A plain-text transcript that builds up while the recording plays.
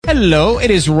Hello, it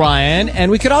is Ryan,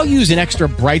 and we could all use an extra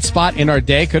bright spot in our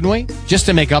day, couldn't we? Just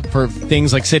to make up for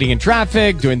things like sitting in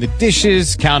traffic, doing the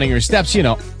dishes, counting your steps, you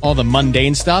know, all the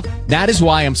mundane stuff. That is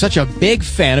why I'm such a big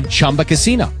fan of Chumba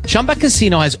Casino. Chumba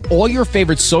Casino has all your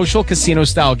favorite social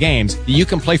casino-style games that you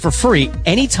can play for free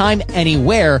anytime,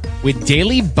 anywhere with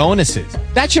daily bonuses.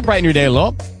 That should brighten your day a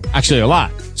little. Actually, a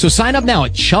lot. So sign up now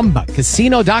at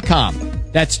ChumbaCasino.com.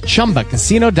 That's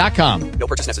ChumbaCasino.com. No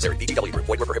purchase necessary. VGW Group.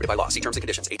 Void where prohibited by law. See terms and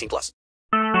conditions. 18+.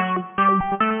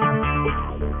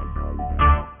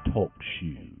 Talk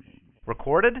shoes.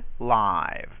 Recorded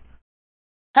live.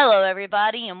 Hello,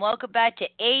 everybody, and welcome back to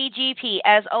AGP.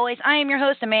 As always, I am your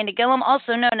host, Amanda Gilliam,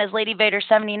 also known as Lady Vader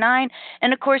 79.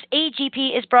 And, of course,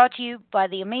 AGP is brought to you by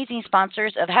the amazing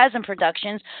sponsors of Hasm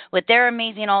Productions with their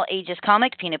amazing all-ages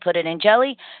comic, Peanut Pudding and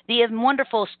Jelly, the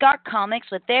wonderful Scott Comics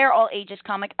with their all-ages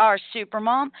comic, Our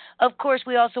Supermom. Of course,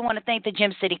 we also want to thank the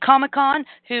Gem City Comic-Con,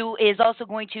 who is also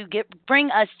going to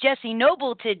bring us Jesse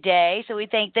Noble today, so we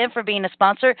thank them for being a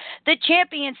sponsor. The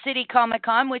Champion City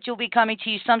Comic-Con, which will be coming to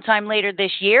you sometime later this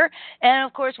year. And,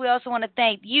 of course, we also want to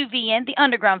thank UVN, the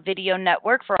Underground Video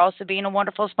Network, for also being a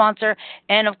wonderful sponsor.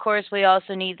 And, of course, we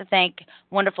also need to thank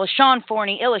wonderful Sean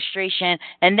Forney Illustration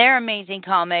and their amazing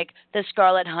comic, The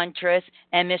Scarlet Huntress,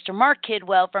 and Mr. Mark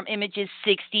Kidwell from Images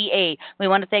 68. We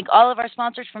want to thank all of our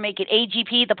sponsors for making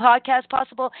AGP, the podcast,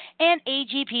 possible, and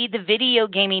AGP, the video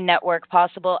gaming network,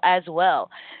 possible as well.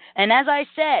 And as I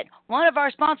said, one of our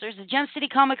sponsors, the Gem City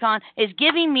Comic-Con, is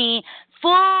giving me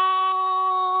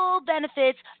full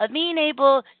benefits of being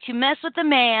able to mess with the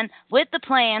man with the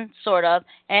plan, sort of,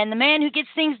 and the man who gets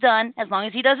things done, as long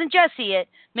as he doesn't Jesse it,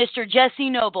 Mr. Jesse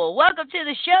Noble. Welcome to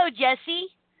the show, Jesse.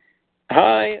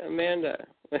 Hi, Amanda.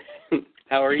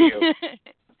 How are you?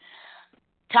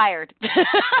 Tired.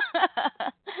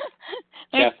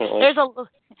 Definitely.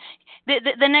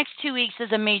 The next 2 weeks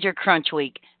is a major crunch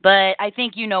week, but I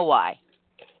think you know why.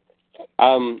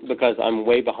 Because I'm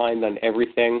way behind on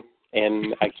everything,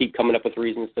 and I keep coming up with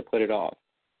reasons to put it off.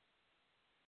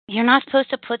 You're not supposed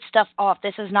to put stuff off.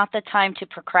 This is not the time to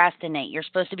procrastinate. You're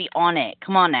supposed to be on it.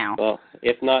 Come on now. Well,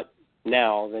 if not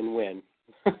now, then when?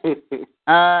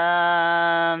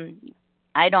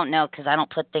 I don't know, because I don't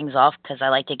put things off because I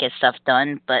like to get stuff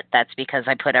done, but that's because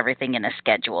I put everything in a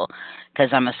schedule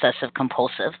because I'm obsessive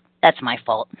compulsive. That's my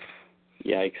fault.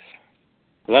 Yikes.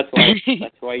 Well,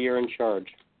 that's why you're in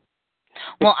charge.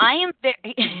 Well, I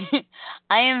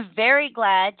am very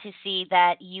glad to see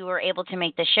that you were able to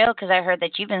make the show, because I heard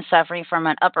that you've been suffering from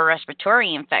an upper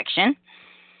respiratory infection.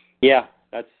 Yeah,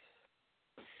 that's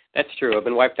true. I've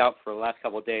been wiped out for the last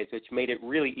couple of days, which made it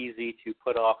really easy to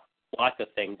put off lots of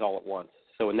things all at once.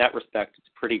 So in that respect, it's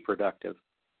pretty productive.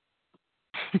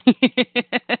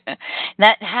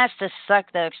 That has to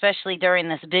suck, though, especially during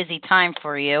this busy time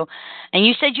for you. And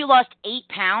you said you lost 8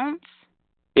 pounds?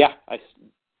 Yeah,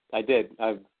 I did.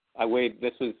 I weighed,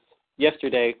 this was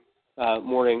yesterday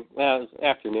morning, well, it was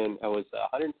afternoon, I was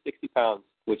 160 pounds,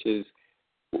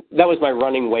 that was my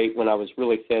running weight when I was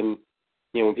really thin,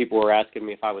 you know, when people were asking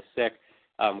me if I was sick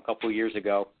a couple of years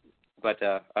ago. But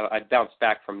I bounced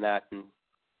back from that, and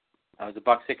I was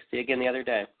 $160 again the other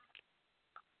day.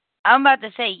 I'm about to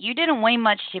say, you didn't weigh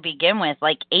much to begin with,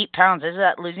 like 8 pounds. Is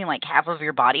that losing like half of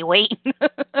your body weight?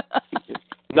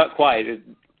 Not quite.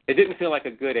 It didn't feel like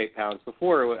a good 8 pounds.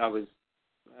 Before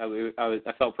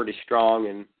I felt pretty strong,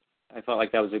 and I felt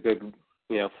like that was a good,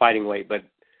 you know, fighting weight. But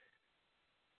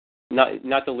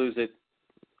not to lose it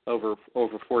over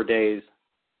 4 days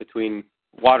between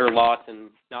water loss and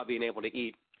not being able to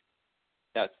eat.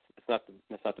 That's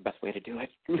not the best way to do it.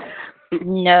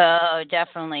 No,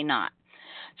 definitely not.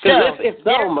 So if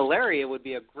malaria would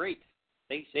be a great.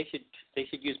 They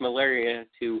should use malaria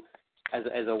as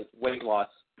a weight loss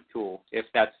tool if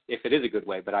it is a good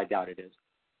way, but I doubt it is.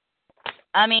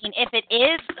 I mean, if it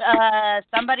is,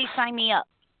 somebody sign me up.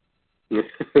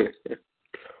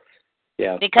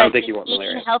 Yeah, because I don't think you want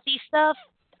malaria. Eating healthy stuff,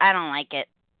 I don't like it.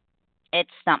 It's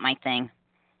not my thing.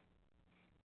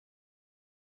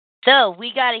 So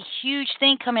we got a huge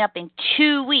thing coming up in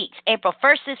 2 weeks. April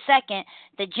 1st to 2nd,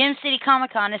 the Gem City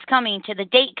Comic-Con is coming to the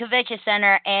Dayton Convention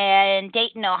Center in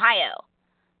Dayton, Ohio.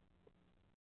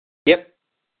 Yep.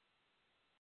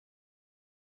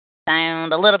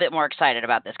 Sound a little bit more excited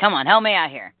about this. Come on, help me out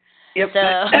here. Yep. So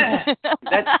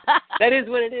that is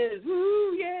what it is.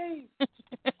 Woo, yay.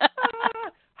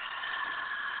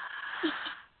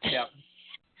 Yep.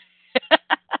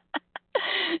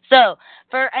 So,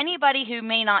 for anybody who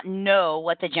may not know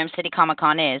what the Gem City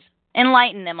Comic-Con is,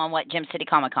 enlighten them on what Gem City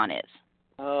Comic-Con is.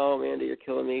 Oh, Amanda, you're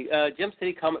killing me. Gem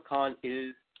City Comic-Con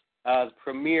is the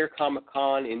premier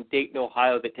Comic-Con in Dayton,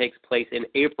 Ohio that takes place in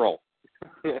April.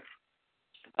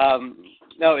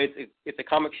 No, it's a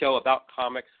comic show about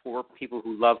comics for people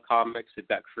who love comics. It's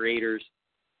about creators,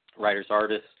 writers,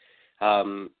 artists,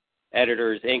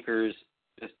 editors, inkers,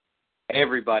 just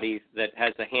everybody that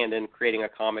has a hand in creating a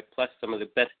comic, plus some of the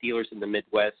best dealers in the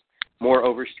Midwest, more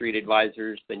overstreet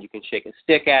advisors than you can shake a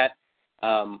stick at.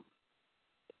 And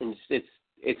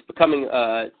it's becoming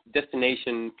a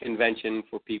destination convention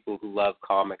for people who love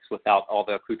comics without all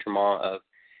the accoutrement of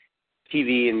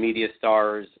TV and media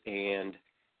stars and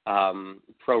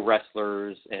pro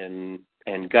wrestlers and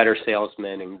gutter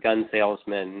salesmen and gun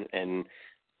salesmen and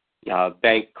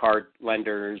bank card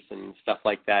lenders and stuff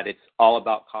like that. It's all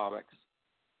about comics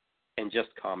and just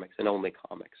comics and only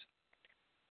comics.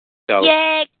 So,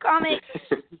 yay, comics!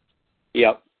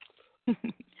 Yep.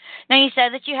 Now, you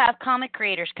said that you have comic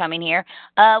creators coming here.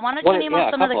 Why don't you name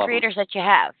off some of the creators that you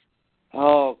have?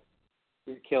 Oh,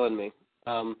 you're killing me.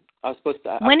 I was supposed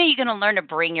to. When are you going to learn to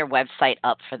bring your website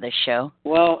up for this show?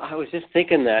 Well, I was just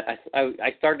thinking that.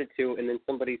 I started to, and then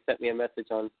somebody sent me a message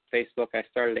on Facebook. I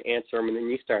started to answer them, and then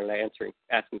you started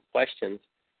asking questions.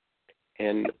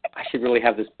 And I should really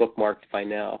have this bookmarked by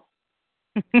now.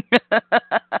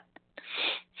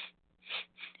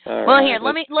 Well, here,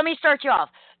 let me start you off.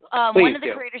 One of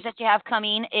the creators that you have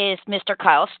coming is Mr.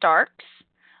 Kyle Starks.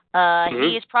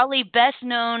 He is probably best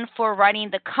known for writing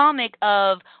the comic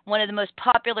of one of the most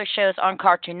popular shows on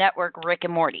Cartoon Network, Rick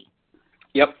and Morty.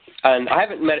 Yep, and I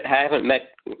haven't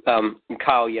met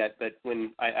Kyle yet, but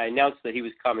when I announced that he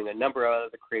was coming, a number of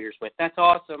other creators went, "That's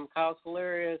awesome! Kyle's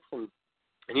hilarious!" And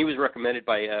he was recommended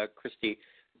by Christy,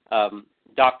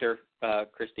 Dr.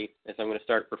 Christy, as I'm going to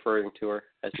start referring to her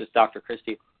as just Dr.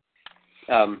 Christy.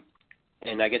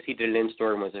 And I guess he did an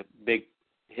in-store and was a big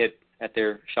hit at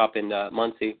their shop in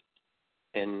Muncie.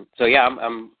 And so, yeah,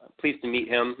 I'm pleased to meet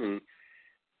him. And,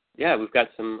 yeah, we've got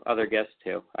some other guests,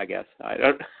 too, I guess. I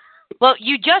don't. Well,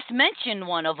 you just mentioned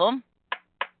one of them.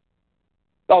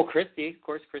 Oh, Christy. Of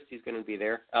course, Christy's going to be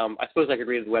there. I suppose I could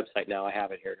read the website now. I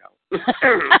have it here now.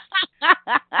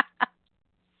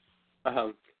 I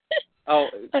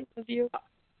love you.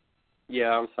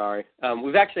 Yeah, I'm sorry.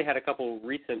 We've actually had a couple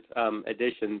recent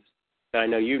additions that I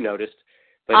know you noticed.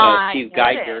 But Steve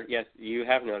Geiger, yes, you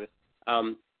have noticed.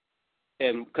 And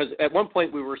because at one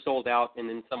point we were sold out, and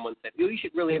then someone said, "You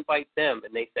should really invite them,"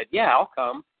 and they said, "Yeah, I'll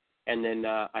come." And then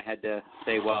I had to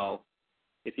say, "Well,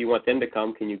 if you want them to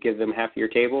come, can you give them half your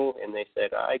table?" And they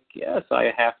said, "I guess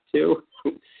I have to."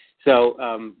 So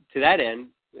to that end,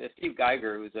 Steve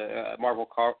Geiger, who's a Marvel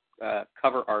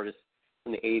cover artist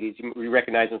from the 80s, we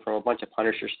recognize him from a bunch of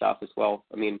Punisher stuff as well.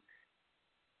 I mean,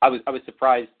 I was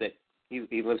surprised that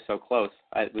he lives so close.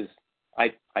 I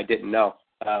didn't know.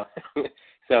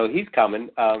 So he's coming.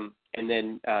 And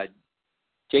then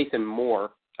Jason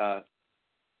Moore, an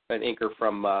inker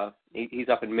from he's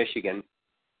up in Michigan,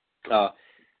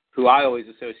 who I always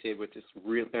associate with this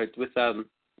with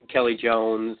Kelly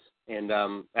Jones and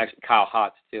actually Kyle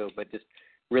Hotz too, but just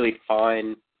really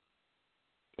fine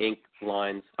ink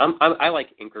lines. I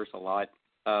like inkers a lot.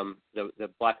 The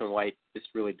black and white just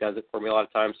really does it for me a lot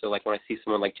of times. So like when I see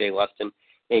someone like Jay Lustin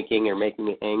inking or making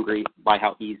me angry by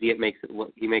how easy he makes it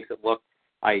look,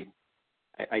 I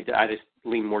just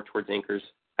lean more towards inkers.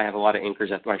 I have a lot of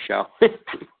inkers at my show.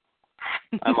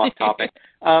 I'm off topic.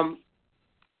 And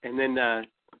then I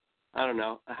don't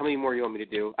know how many more you want me to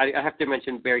do. I have to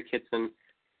mention Barry Kitson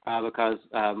because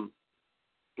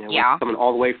he's coming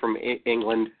all the way from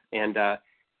England, and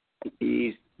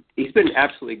he's been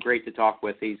absolutely great to talk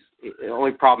with. The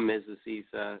only problem is he's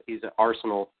an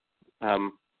Arsenal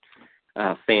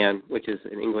fan, which is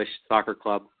an English soccer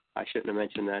club. I shouldn't have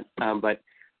mentioned that, but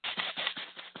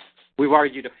we've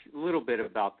argued a little bit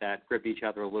about that, gripped each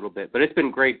other a little bit. But it's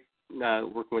been great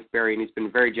working with Barry, and he's been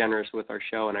very generous with our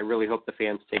show. And I really hope the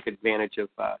fans take advantage of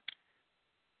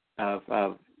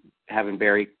having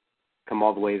Barry come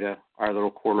all the way to our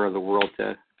little corner of the world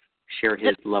to share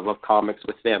his love of comics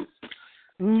with them.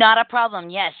 Not a problem.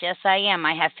 Yes, I am.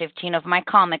 I have 15 of my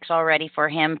comics already for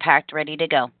him, packed, ready to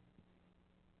go.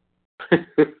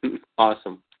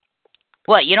 Awesome.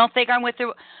 What, you don't think I'm with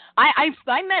the... I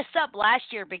messed up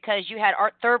last year because you had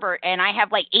Art Thurber, and I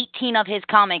have like 18 of his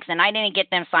comics, and I didn't get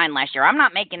them signed last year. I'm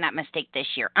not making that mistake this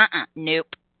year.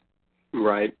 Nope.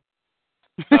 Right.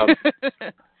 Who else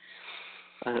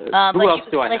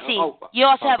do I have? Let's see. You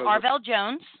also have Arvell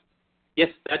Jones. Yes,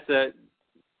 that's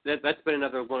been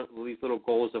another one of these little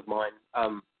goals of mine.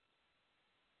 I'm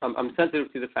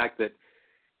sensitive to the fact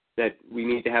that we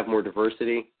need to have more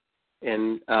diversity,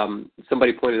 and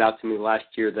somebody pointed out to me last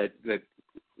year that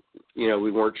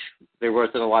there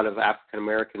wasn't a lot of African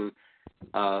American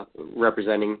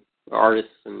representing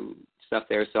artists and stuff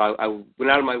there. So I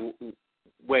went out of my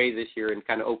way this year and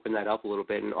kind of open that up a little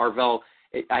bit. And Arvell,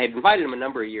 I had invited him a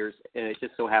number of years, and it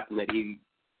just so happened that he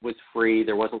was free.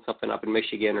 There wasn't something up in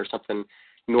Michigan or something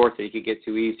north that he could get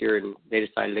to easier, and they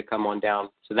decided to come on down.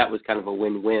 So that was kind of a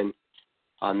win-win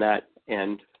on that.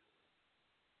 And,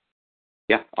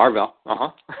 yeah, Arvell,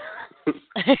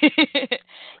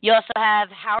 You also have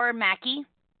Howard Mackey.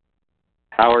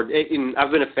 Howard, and I've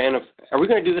been a fan of. Are we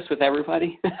going to do this with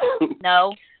everybody?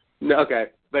 No. No, okay.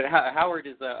 But Howard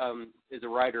is a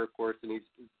writer, of course, and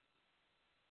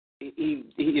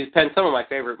he's penned some of my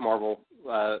favorite Marvel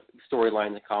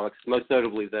storylines in comics. Most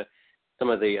notably some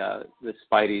of the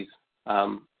Spideys.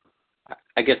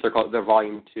 I guess they're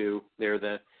Volume 2. They're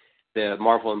the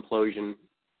Marvel Implosion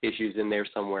issues in there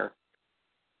somewhere.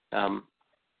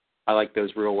 I like those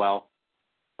real well.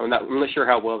 I'm not sure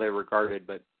how well they're regarded,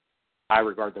 but I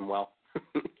regard them well.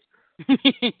 All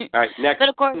right, next. But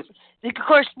of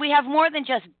course, we have more than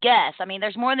just guests. I mean,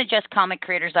 there's more than just comic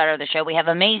creators that are the show. We have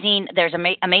amazing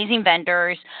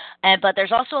vendors, but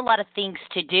there's also a lot of things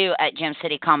to do at Gem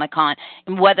City Comic Con,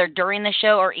 whether during the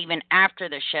show or even after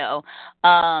the show.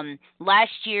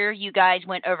 Last year, you guys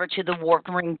went over to the Warp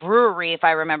Ring Brewery, if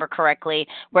I remember correctly,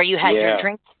 where you had your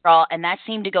drink draw, and that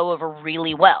seemed to go over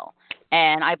really well.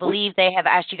 And I believe they have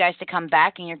asked you guys to come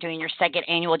back, and you're doing your second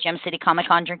annual Gem City Comic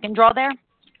Con drink and draw there.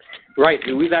 Right.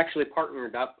 We've actually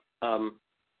partnered up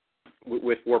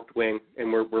with Warped Wing,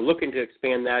 and we're looking to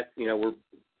expand that. You know,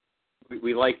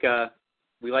 we like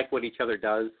what each other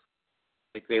does.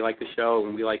 Like they like the show,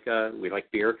 and we like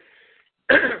beer.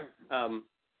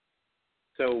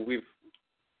 So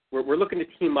we're looking to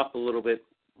team up a little bit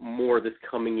more this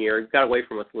coming year. It got away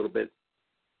from us a little bit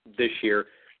this year,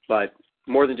 but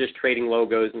more than just trading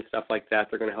logos and stuff like that,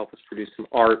 they're going to help us produce some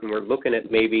art, and we're looking at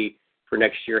maybe for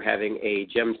next year having a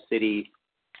Gem City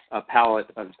palette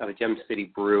of a Gem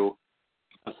City brew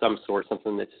of some sort,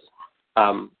 something that's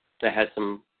that has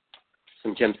some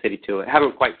Gem City to it. I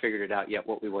haven't quite figured it out yet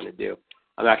what we want to do.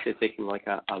 I'm actually thinking like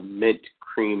a mint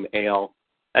cream ale.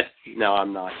 No,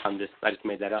 I'm not. I just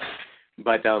made that up.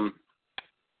 But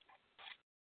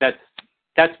that's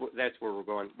where we're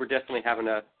going. We're definitely having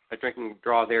a drinking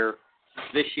draw there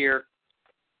this year.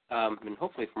 And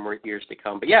hopefully for more years to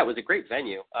come. But yeah, it was a great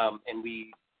venue, and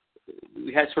we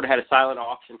had a silent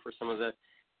auction for some of the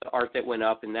art that went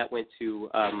up, and that went to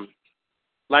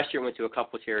last year went to a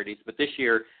couple of charities, but this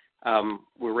year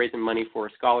we're raising money for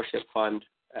a scholarship fund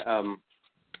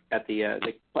at the I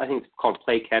think it's called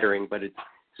Play Kettering, but it's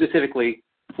specifically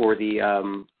for the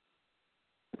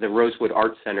Rosewood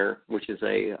Art Center, which is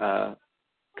a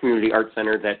community art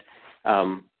center that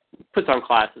puts on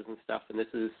classes and stuff, and this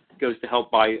goes to help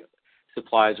buy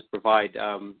supplies or provide,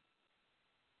 I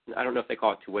don't know if they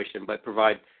call it tuition, but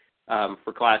provide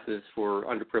for classes for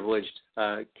underprivileged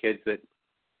kids that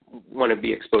want to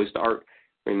be exposed to art.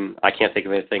 I mean, I can't think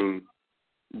of anything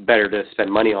better to spend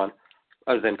money on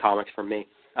other than comics from me.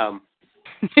 The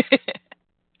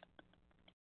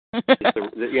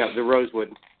Rosewood.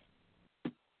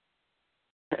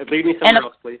 Lead me somewhere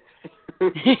else, please. All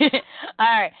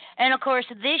right. And, of course,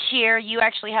 this year you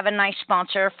actually have a nice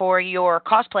sponsor for your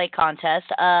cosplay contest.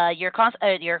 Your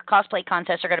cosplay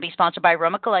contests are going to be sponsored by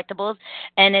Roma Collectibles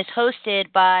and is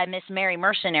hosted by Miss Mary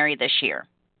Mercenary this year.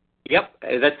 Yep,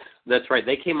 that's right.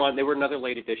 They came on. They were another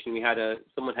late edition. We had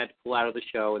someone had to pull out of the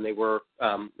show, and they were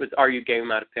it was RU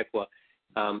Game out of Piqua.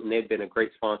 And they've been a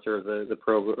great sponsor of the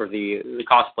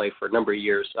cosplay for a number of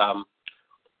years.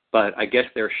 But I guess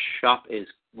their shop is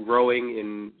growing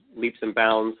in leaps and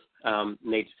bounds. And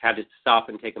they just had to stop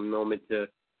and take a moment to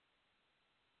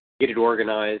get it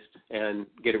organized and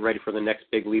get it ready for the next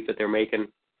big leap that they're making.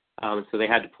 So they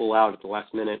had to pull out at the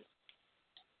last minute.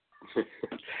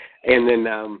 And then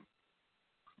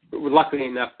luckily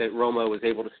enough that Roma was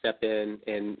able to step in,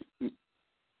 and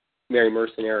Mary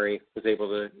Mercenary was able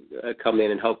to come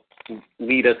in and help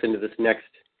lead us into this next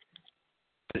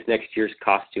year's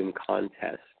costume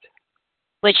contest.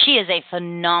 Which she is a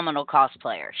phenomenal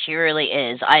cosplayer. She really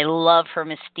is. I love her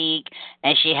mystique,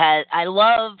 and I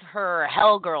love her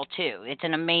Hell Girl too. It's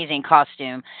an amazing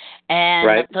costume. And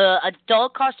right. The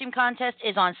adult costume contest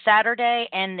is on Saturday,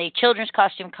 and the children's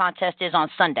costume contest is on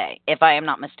Sunday, if I am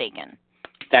not mistaken.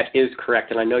 That is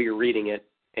correct, and I know you're reading it.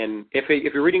 And if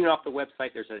you're reading it off the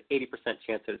website, there's an 80%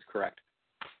 chance that it's correct.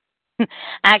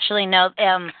 Actually, no.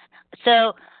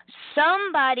 So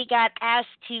somebody got asked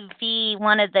to be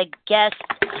one of the guest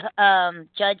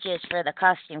judges for the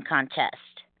costume contest.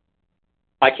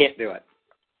 I can't do it.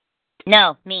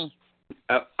 No, me.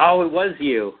 Oh, it was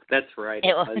you. That's right.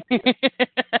 It was.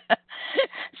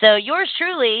 So yours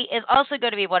truly is also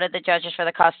going to be one of the judges for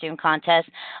the costume contest.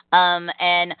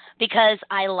 And because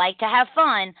I like to have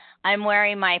fun, I'm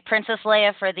wearing my Princess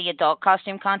Leia for the adult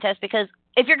costume contest, because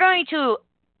if you're going to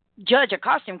judge a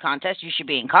costume contest, you should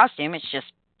be in costume. It's just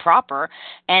proper.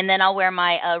 And then I'll wear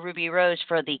my Ruby Rose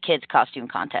for the kids costume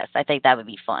contest. I think that would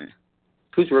be fun.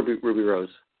 Who's Ruby Rose?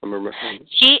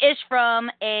 She is from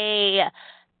a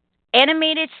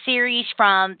animated series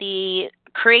from the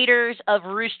creators of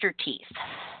Rooster Teeth.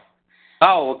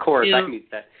 Oh, of course, I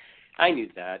knew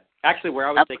that. Actually, where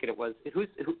I was thinking it was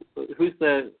who's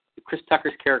the Chris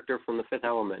Tucker's character from The Fifth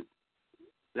Element?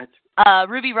 That's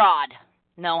Ruby Rod.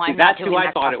 No, I'm That's not doing who I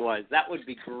that. thought it was. That would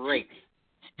be great.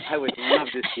 I would love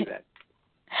to see that.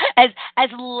 As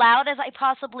loud as I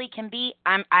possibly can be,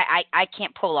 I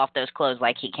can't pull off those clothes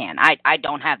like he can. I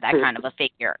don't have that kind of a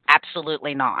figure.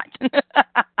 Absolutely not.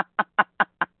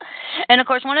 And, of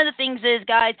course, one of the things is,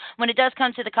 guys, when it does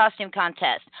come to the costume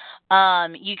contest,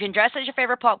 you can dress as your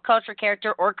favorite pop culture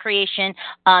character or creation.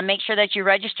 Make sure that you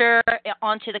register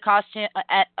onto the contest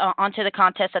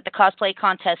at the cosplay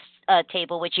contest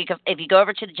table, which you can, if you go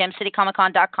over to the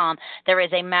gemcitycomiccon.com, there is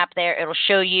a map there. It'll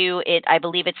show you it. I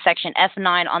believe it's section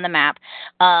F9 on the map.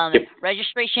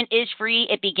 Registration is free.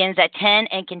 It begins at 10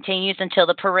 and continues until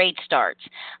the parade starts.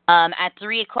 At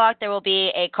 3 o'clock, there will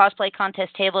be a cosplay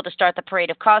contest table to start the parade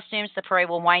of costumes. The parade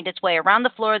will wind its way around the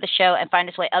floor of the show and find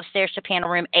its way upstairs to panel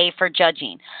room A for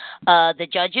judging. The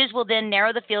judges will then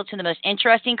narrow the field to the most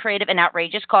interesting, creative, and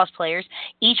outrageous cosplayers.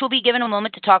 Each will be given a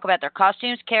moment to talk about their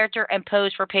costumes, character, and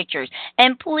pose for pictures.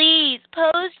 And please,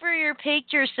 pose for your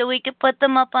pictures so we could put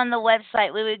them up on the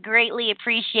website. We would greatly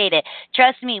appreciate it.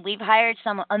 Trust me, we've hired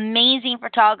some amazing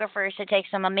photographers to take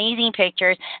some amazing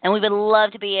pictures, and we would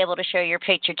love to be able to show your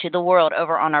picture to the world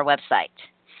over on our website.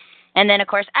 And then, of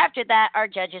course, after that, our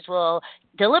judges will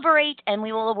deliberate, and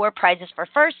we will award prizes for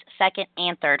first, second,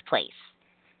 and third place.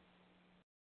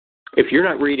 If you're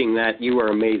not reading that, you are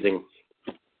amazing.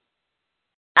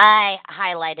 I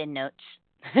highlighted notes.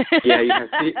 Yeah, you have.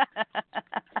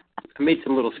 I made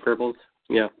some little scribbles.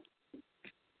 Yeah.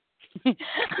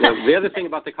 The other thing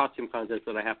about the costume contest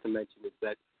that I have to mention is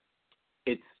that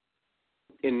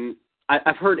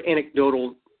I've heard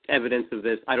anecdotal evidence of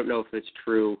this. I don't know if it's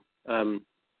true,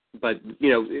 but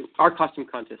our costume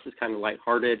contest is kind of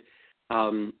lighthearted.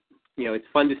 It's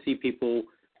fun to see people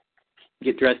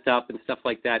get dressed up and stuff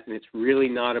like that, and it's really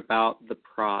not about the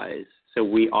prize. So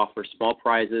we offer small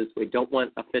prizes. We don't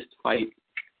want a fist fight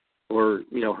or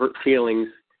hurt feelings.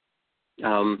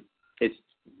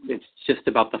 It's just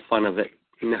about the fun of it.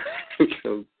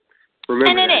 So remember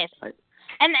and it that. Is.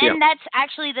 And that's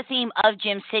actually the theme of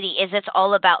Gem City, is it's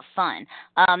all about fun.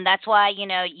 That's why,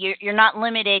 you're not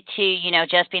limited to,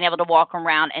 just being able to walk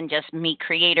around and just meet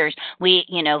creators. We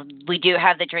do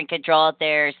have the drink and draw.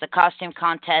 There's the costume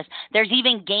contest. There's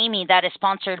even gaming that is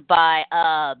sponsored by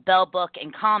Bell Book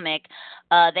and Comic.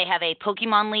 They have a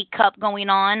Pokemon League Cup going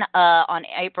on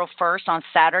April 1st on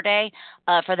Saturday.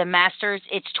 For the Masters,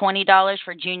 it's $20.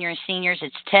 For junior and seniors,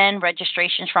 it's $10.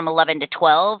 Registration's from 11 to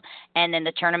 12, and then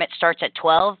the tournament starts at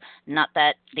 12. Not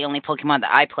that the only Pokemon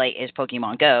that I play is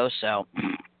Pokemon Go, so.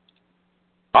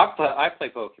 I play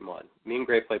Pokemon. Me and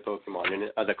Gray play Pokemon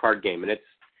in the card game, and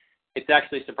it's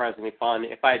actually surprisingly fun.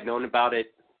 If I had known about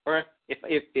it, or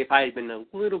if I had been a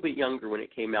little bit younger when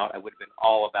it came out, I would have been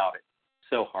all about it.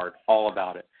 So hard, all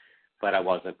about it, but I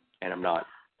wasn't, and I'm not.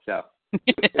 So,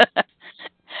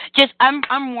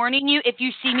 I'm warning you. If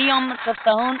you see me on the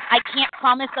phone, I can't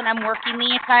promise that I'm working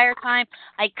the entire time.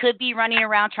 I could be running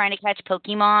around trying to catch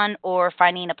Pokemon, or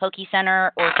finding a Poke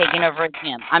Center, or taking over a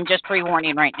gym. I'm just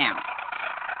pre-warning right now.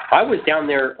 I was down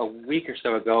there a week or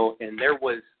so ago, and there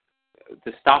was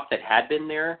the stop that had been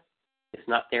there. It's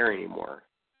not there anymore.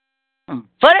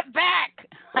 Put it back.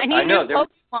 I need new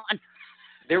Pokemon.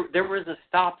 There was a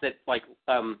stop that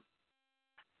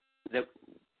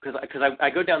because I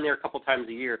go down there a couple times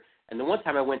a year, and the one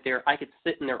time I went there, I could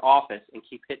sit in their office and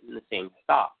keep hitting the same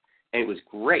stop, and it was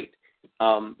great.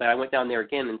 But I went down there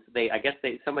again, and I guess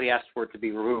somebody asked for it to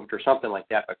be removed or something like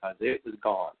that because it was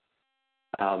gone.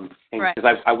 And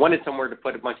because I wanted somewhere to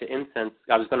put a bunch of incense,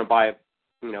 I was going to buy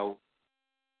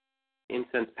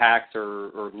incense packs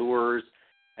or lures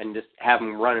and just have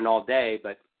them running all day,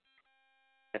 but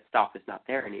that stop is not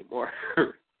there anymore.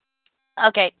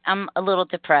 Okay, I'm a little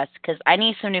depressed because I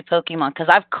need some new Pokemon, because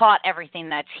I've caught everything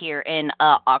that's here in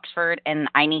Oxford, and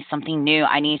I need something new.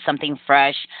 I need something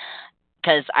fresh,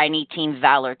 because I need Team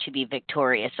Valor to be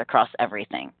victorious across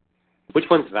everything. Which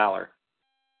one's Valor?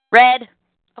 Red.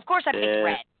 Of course I picked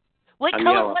red. What I'm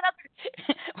color? yellow.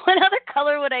 What other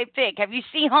color would I pick? Have you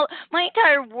seen my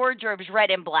entire wardrobe is red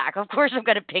and black? Of course, I'm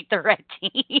going to pick the red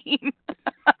team.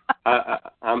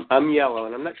 I'm yellow,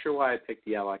 and I'm not sure why I picked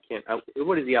yellow. I can't.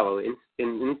 What is yellow?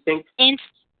 Instinct?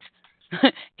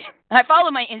 I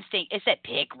follow my instinct. It said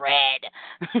pick red.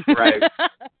 Right.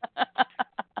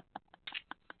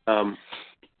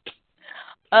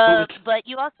 But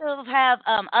you also have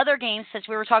other games, since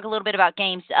we were talking a little bit about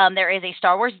games. There is a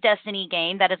Star Wars Destiny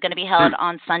game that is going to be held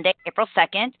on Sunday, April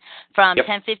 2nd from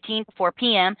 10:15 to 4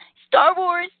 p.m. Star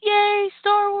Wars, yay,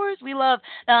 Star Wars, we love.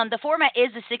 The format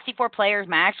is a 64 players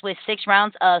max with 6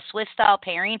 rounds of Swiss-style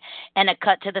pairing and a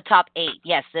cut to the top 8.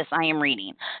 Yes, this I am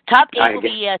reading. Top 8 will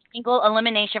be a single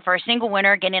elimination for a single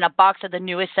winner, getting a box of the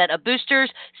newest set of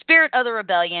boosters, Spirit of the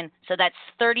Rebellion, so that's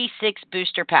 36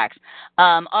 booster packs.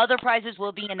 Other prizes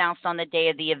will be announced on the day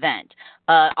of the event.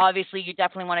 Obviously, you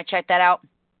definitely want to check that out.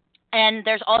 And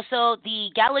there's also the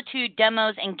Galatoon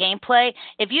demos and gameplay.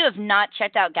 If you have not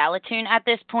checked out Galatoon at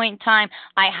this point in time,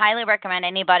 I highly recommend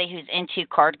anybody who's into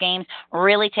card games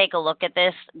really take a look at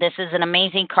this. This is an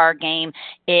amazing card game.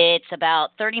 It's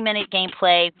about 30-minute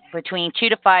gameplay between 2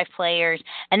 to 5 players.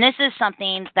 And this is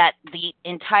something that the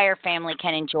entire family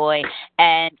can enjoy.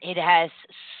 And it has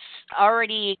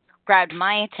already grabbed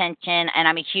my attention, and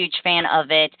I'm a huge fan of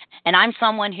it. And I'm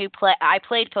someone who I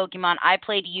played Pokemon, I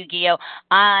played Yu-Gi-Oh,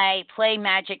 I play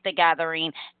Magic the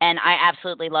Gathering, and I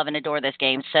absolutely love and adore this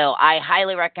game. So I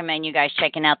highly recommend you guys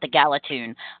checking out the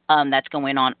Galatoon that's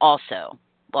going on also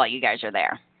while you guys are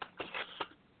there.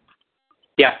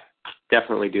 Yeah,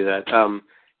 definitely do that.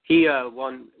 He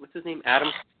won, what's his name,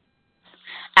 Adam?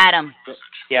 Adam.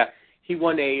 Yeah, he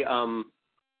won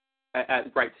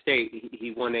at Bright State,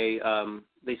 he won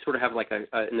they sort of have like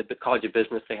in the College of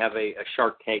Business, they have a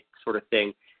Shark Tank sort of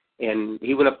thing. And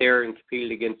he went up there and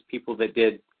competed against people that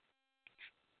did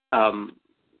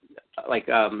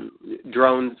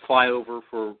drones flyover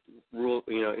for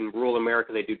in rural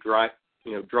America, they do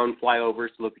drone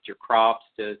flyovers to look at your crops,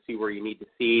 to see where you need to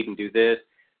seed and do this.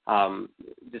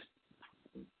 Just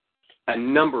a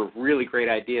number of really great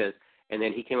ideas. And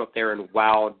then he came up there and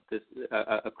wowed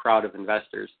a crowd of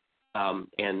investors.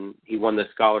 And he won the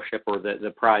scholarship or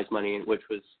the prize money, which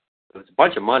was a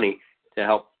bunch of money to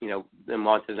help them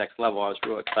on to the next level. I was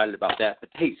real excited about that. But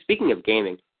hey, speaking of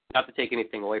gaming, not to take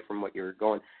anything away from what you're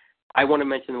going, I want to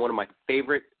mention one of my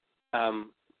favorite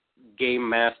game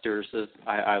masters, as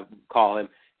I call him,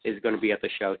 is going to be at the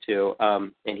show too.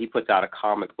 And he puts out a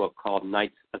comic book called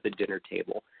Knights of the Dinner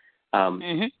Table.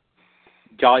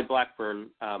 Jolly Blackburn,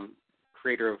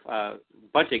 creator of a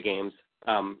bunch of games.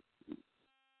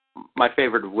 My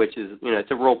favorite of which is,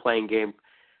 it's a role-playing game.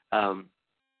 The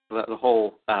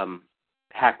whole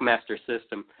Hackmaster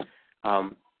system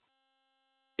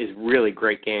is really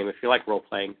great game. If you like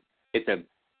role-playing, it's a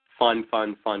fun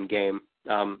game.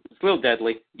 It's a little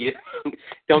deadly. You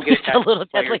don't get attached. A little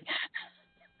deadly.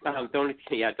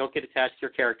 Don't get attached to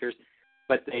your characters.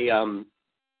 But they,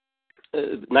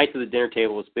 Knights of the Dinner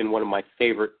Table has been one of my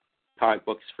favorite comic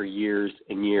books for years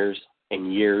and years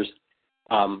and years.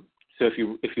 So if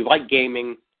you like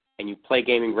gaming and you play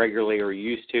gaming regularly or you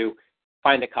used to,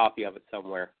 find a copy of it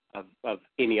somewhere of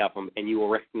any of them, and you will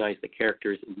recognize the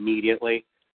characters immediately.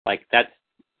 Like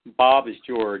Bob is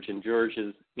George, and George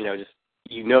is just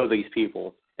these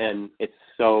people, and it's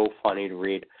so funny to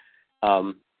read.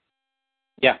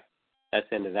 That's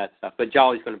the end of that stuff. But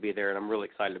Jolly's going to be there, and I'm really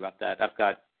excited about that. I've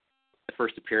got the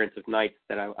first appearance of Knights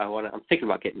that I'm thinking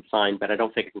about getting signed, but I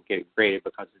don't think I can get it graded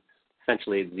because it's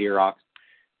essentially Xerox.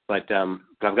 But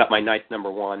I've got my Knights number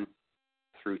 1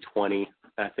 through 20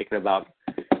 thinking about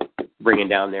bringing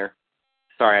down there.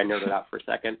 Sorry, I nerded out for a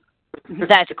second.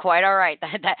 That's quite all right.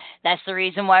 That's the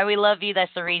reason why we love you.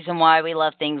 That's the reason why we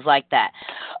love things like that.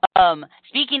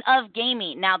 Speaking of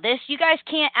gaming, now this you guys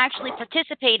can't actually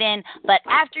participate in, but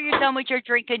after you're done with your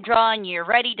drink and draw and you're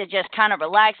ready to just kind of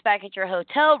relax back at your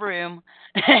hotel room,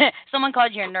 someone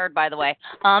called you a nerd, by the way.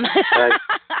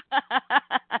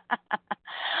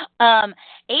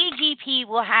 AGP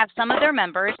will have some of their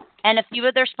members and a few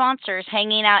of their sponsors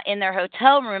hanging out in their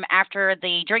hotel room after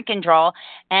the drink and draw,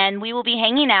 and we will be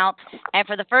hanging out. And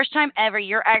for the first time ever,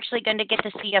 you're actually going to get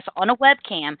to see us on a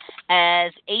webcam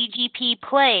as AGP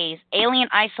plays Alien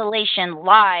Isolation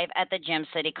live at the Gem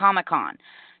City Comic-Con.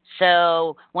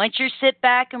 So once you sit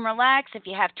back and relax, if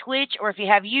you have Twitch or if you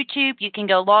have YouTube, you can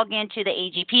go log into the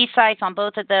AGP sites on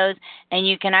both of those, and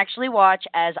you can actually watch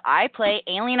as I play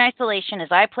Alien Isolation, as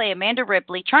I play Amanda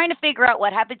Ripley, trying to figure out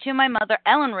what happened to my mother,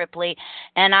 Ellen Ripley,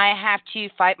 and I have to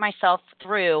fight myself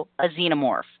through a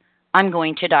xenomorph. I'm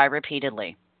going to die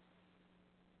repeatedly.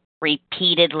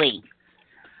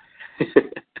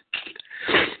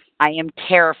 I am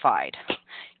terrified.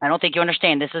 I don't think you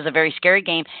understand. This is a very scary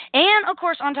game. And, of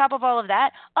course, on top of all of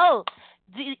that,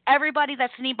 everybody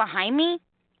that's sitting behind me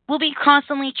will be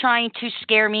constantly trying to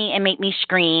scare me and make me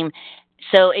scream.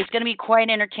 So it's going to be quite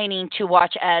entertaining to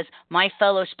watch as my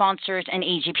fellow sponsors and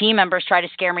AGP members try to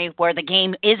scare me where the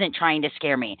game isn't trying to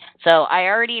scare me. So I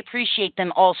already appreciate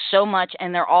them all so much,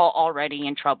 and they're all already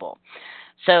in trouble.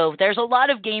 So there's a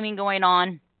lot of gaming going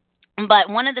on. But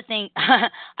one of the things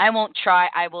I won't try,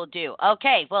 I will do.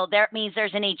 Okay, well, that means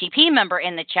there's an AGP member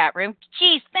in the chat room.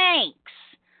 Geez, thanks.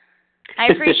 I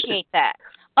appreciate that.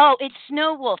 Oh, it's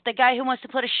Snow Wolf, the guy who wants to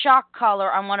put a shock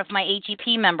collar on one of my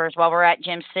AGP members while we're at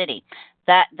Gym City.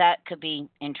 That could be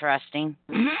interesting.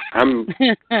 I'm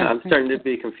starting to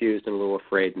be confused and a little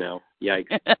afraid now.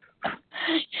 Yikes.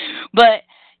 But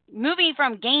moving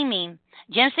from gaming,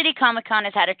 Gem City Comic Con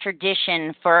has had a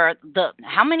tradition for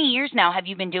how many years now have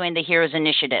you been doing the Heroes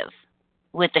Initiative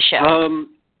with the show?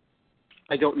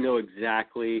 I don't know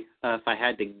exactly. If I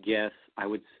had to guess, I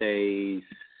would say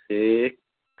 6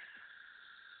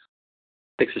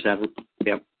 or 7.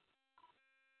 Yep.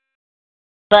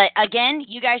 But again,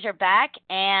 you guys are back,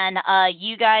 and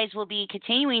you guys will be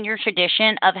continuing your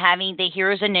tradition of having the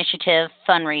Heroes Initiative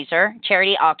fundraiser,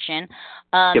 charity auction.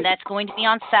 Yep. That's going to be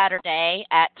on Saturday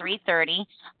at 3:30.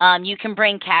 You can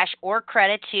bring cash or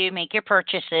credit to make your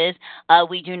purchases.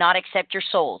 We do not accept your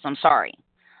souls. I'm sorry.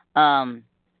 We're all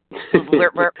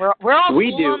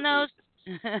cool on those.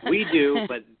 We do,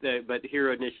 but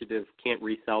Hero Initiative can't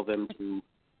resell them to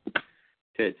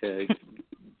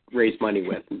raise money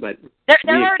with. But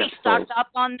they're already stocked up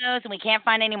on those, and we can't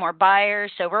find any more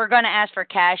buyers. So we're going to ask for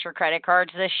cash or credit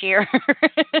cards this year.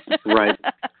 Right.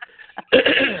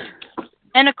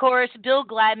 And, of course, Bill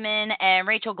Gladman and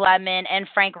Rachel Gladman and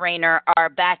Frank Rayner are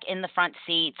back in the front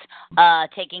seats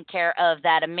taking care of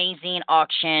that amazing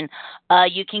auction.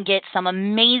 You can get some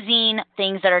amazing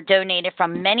things that are donated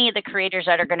from many of the creators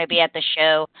that are going to be at the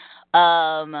show.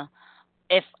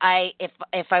 If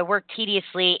I work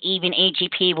tediously, even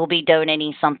AGP will be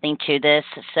donating something to this.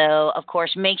 So, of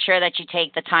course, make sure that you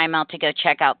take the time out to go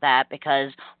check out that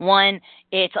because, one,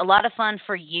 it's a lot of fun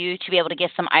for you to be able to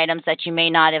get some items that you may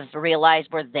not have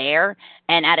realized were there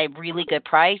and at a really good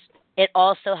price. It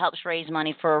also helps raise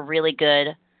money for a really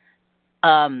good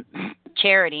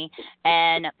charity.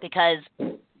 And because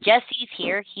Jesse's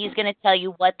here, he's going to tell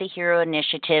you what the Hero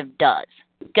Initiative does.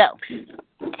 Go.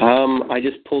 I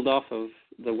just pulled off of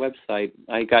the website.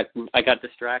 I got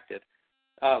distracted.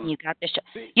 You got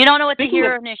distracted. You don't know what the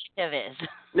Hero Initiative is.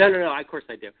 No. Of course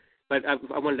I do. But I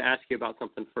wanted to ask you about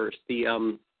something first. The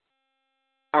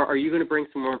are you going to bring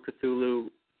some more Cthulhu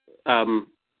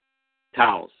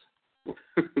towels?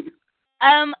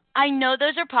 I know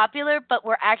those are popular, but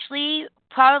we're actually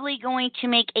probably going to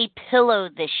make a pillow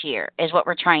this year. Is what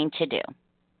we're trying to do.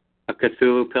 A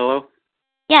Cthulhu pillow?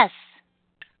 Yes.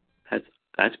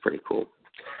 That's pretty cool.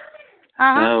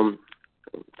 Uh-huh.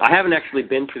 I haven't actually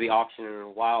been to the auction in a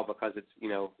while because it's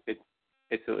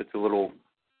a little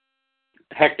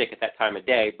hectic at that time of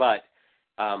day. But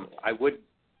I would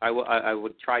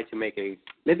try to make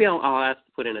maybe I'll ask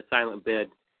to put in a silent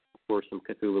bid for some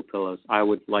Cthulhu pillows. I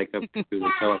would like a Cthulhu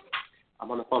pillow.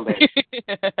 I'm on the phone, baby.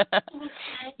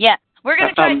 Yeah, we're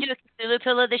gonna try to do a Cthulhu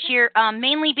pillow this year,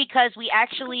 mainly because we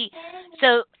actually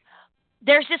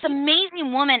There's this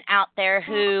amazing woman out there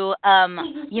who,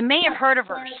 you may have heard of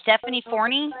her, Stephanie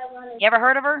Forney. You ever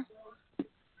heard of her?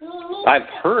 I've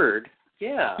heard,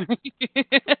 yeah.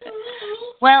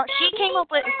 Well, she came up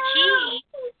with,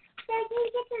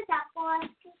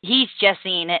 he's just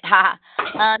seeing it, ha.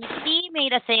 She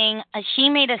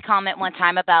made a comment one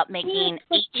time about making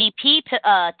AGP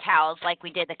towels like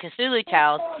we did the Cthulhu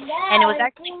towels. And it was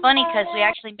actually funny because we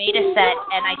actually made a set,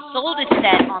 and I sold a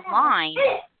set online.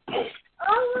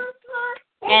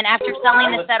 And after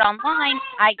selling the set online,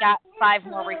 I got 5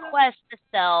 more requests to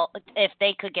sell if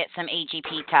they could get some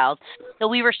AGP towels. So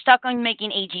we were stuck on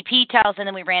making AGP towels, and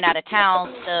then we ran out of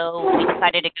towels, so we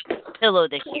decided to go with pillow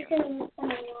this year.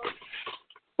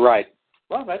 Right.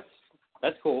 Well,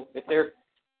 that's cool. If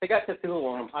they got Cthulhu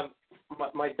on them,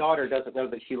 my daughter doesn't know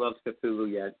that she loves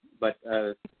Cthulhu yet, but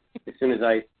as soon as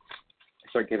I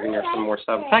start giving her some more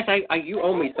stuff. In fact, you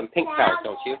owe me some pink towels,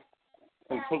 don't you?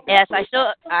 Yes,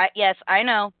 yes, I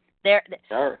know. There is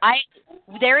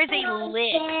a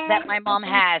list that my mom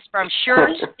has from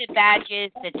shirts to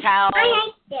badges to towels.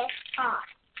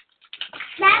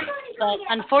 But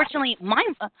unfortunately,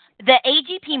 the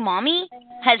AGP mommy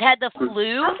has had the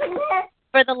flu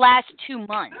for the last 2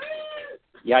 months.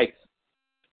 Yikes!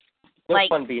 It's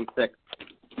fun being sick.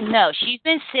 No, she's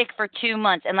been sick for 2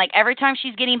 months, and like every time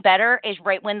she's getting better is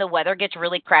right when the weather gets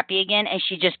really crappy again, and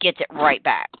she just gets it right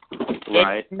back.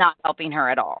 Right. It's not helping her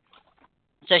at all.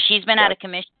 So she's been out of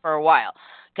commission for a while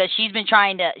because she's been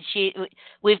trying to.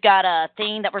 We've got a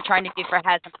thing that we're trying to do for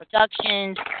Haslam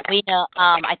Productions. We know.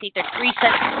 I think there's 3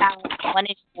 sets of talent. One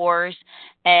is yours,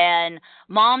 and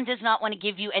Mom does not want to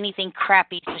give you anything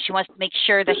crappy, so she wants to make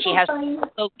sure that she has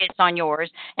focus on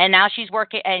yours. And now she's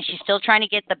working, and she's still trying to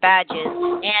get the badges,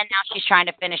 and now she's trying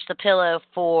to finish the pillow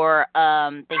for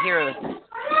the heroes.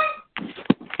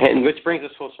 And which brings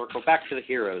us full circle back to the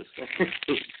heroes.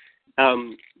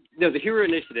 No, the Hero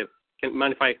Initiative.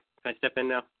 Mind if I step in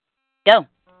now? Go.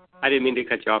 I didn't mean to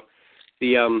cut you off.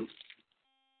 The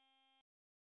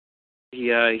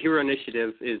Hero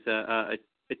Initiative is a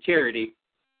charity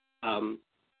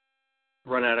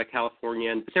run out of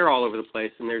California, and they're all over the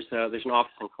place. And there's an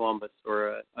office in Columbus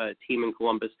or a team in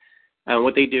Columbus. And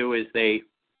what they do is they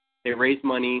raise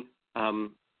money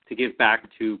to give back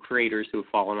to creators who have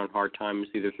fallen on hard times,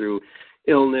 either through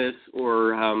illness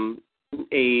or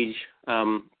age.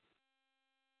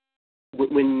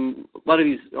 When a lot of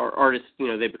these are artists,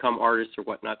 they become artists or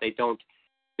whatnot, they don't.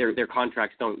 Their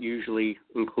contracts don't usually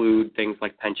include things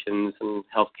like pensions and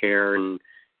health care, and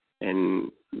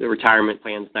the retirement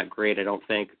plan's not great, I don't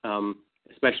think,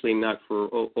 especially not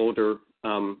for older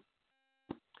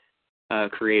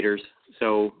creators.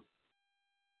 So,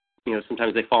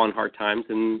 sometimes they fall on hard times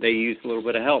and they use a little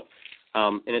bit of help.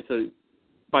 And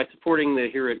by supporting the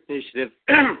Hero Initiative,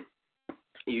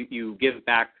 you give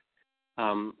back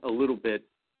a little bit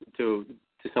to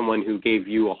someone who gave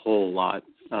you a whole lot.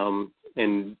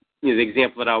 And the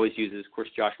example that I always use is, of course,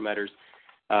 Josh Metters.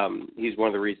 He's one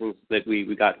of the reasons that we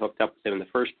got hooked up with him in the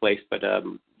first place. But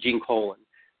Gene Colan,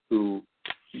 who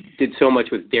did so much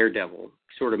with Daredevil,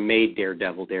 sort of made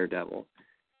Daredevil.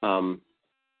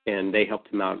 And they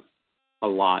helped him out a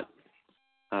lot,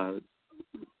 in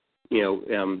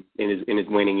his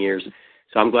waning years.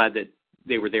 So I'm glad that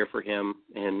they were there for him,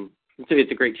 and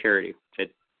it's a great charity.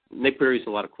 They produce a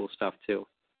lot of cool stuff too.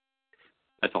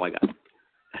 That's all I got.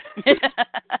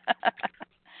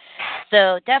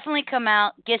 So definitely come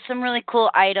out, get some really cool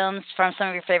items from some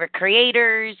of your favorite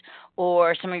creators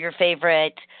or some of your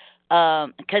favorite,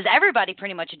 because everybody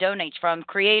pretty much donates, from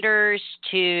creators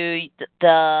to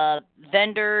the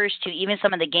vendors to even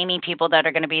some of the gaming people that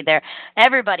are going to be there.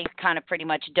 Everybody kind of pretty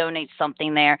much donates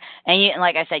something there. And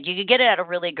like I said, you could get it at a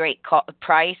really great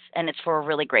price, and it's for a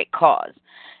really great cause.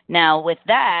 Now, with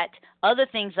that, other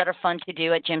things that are fun to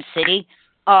do at Gym City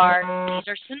are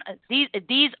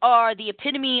these are the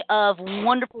epitome of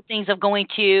wonderful things of going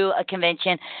to a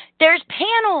convention. There's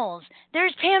panels.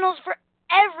 There's panels for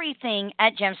everything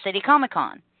at Gem City Comic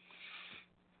Con.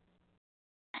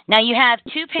 Now you have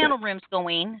 2 panel rooms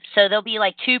going, so there'll be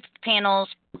like 2 panels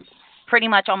pretty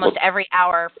much almost every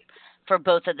hour for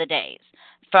both of the days.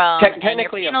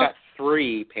 Technically, I've got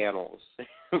 3 panel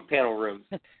rooms.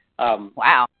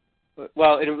 Wow.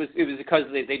 Well, it was because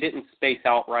they didn't space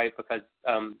out right, because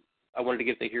I wanted to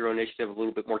give the Hero Initiative a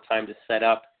little bit more time to set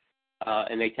up,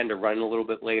 and they tend to run a little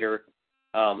bit later.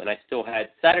 And I still had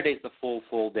Saturday's the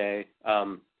full day.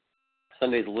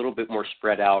 Sunday's a little bit more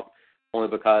spread out, only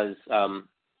because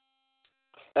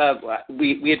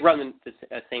we had run the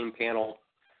same panel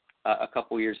a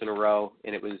couple years in a row,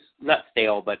 and it was not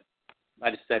stale, but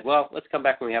I just said, well, let's come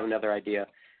back when we have another idea.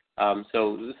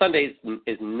 So the Sunday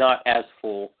is not as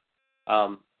full,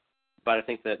 but I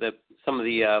think that some of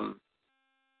the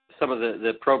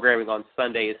programming on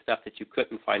Sunday is stuff that you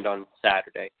couldn't find on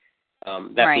Saturday.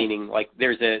 Right. Meaning, like,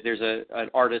 there's an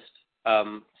artist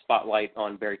spotlight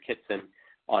on Barry Kitson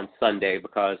on Sunday,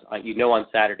 because on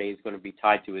Saturday he's going to be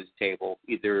tied to his table,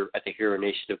 either at the Hero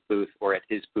Initiative booth or at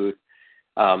his booth,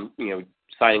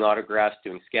 signing autographs,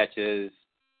 doing sketches,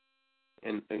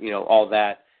 and all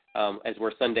that. As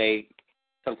where Sunday,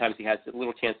 sometimes he has a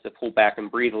little chance to pull back and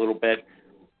breathe a little bit.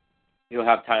 He'll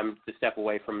have time to step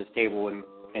away from his table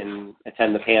and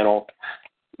attend the panel,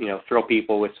 thrill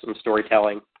people with some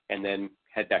storytelling, and then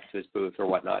head back to his booth or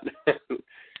whatnot. But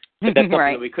that's something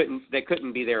right. They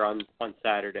couldn't be there on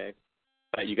Saturday.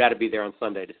 You got to be there on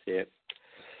Sunday to see it.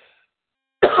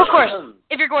 Of course,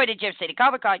 if you're going to Gym City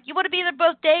Comic Con, you want to be there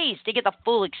both days to get the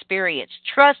full experience.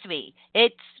 Trust me,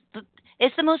 it's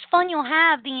the most fun you'll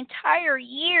have the entire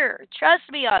year. Trust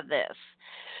me on this.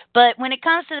 But when it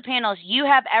comes to the panels, you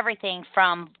have everything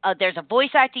from, there's a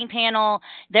voice acting panel,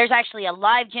 there's actually a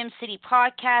live Gym City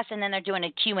podcast, and then they're doing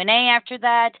a Q&A after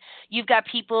that. You've got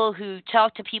people who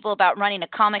talk to people about running a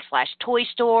comic/toy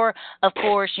store. Of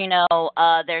course, there's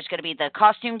going to be the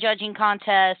costume judging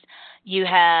contest. You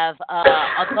have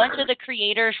a bunch of the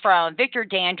creators from Victor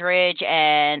Dandridge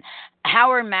and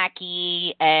Howard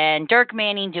Mackey and Dirk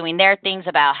Manning doing their things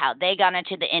about how they got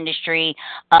into the industry,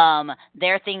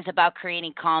 their things about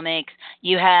creating comics.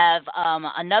 You have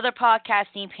another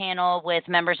podcasting panel with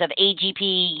members of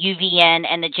AGP, UVN,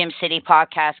 and the Gym City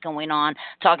podcast going on,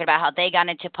 talking about how they got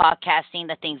into podcasting,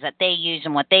 the things that they use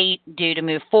and what they do to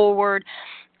move forward.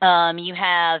 You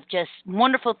have just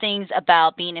wonderful things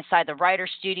about being inside the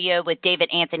writer's studio with David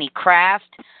Anthony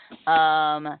Kraft.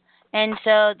 And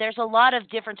so there's a lot of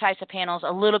different types of panels,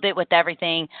 a little bit with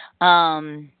everything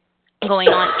going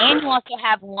on. And you also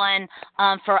have one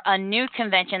for a new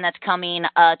convention that's coming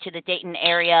to the Dayton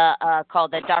area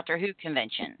called the Doctor Who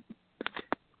Convention.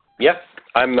 Yep,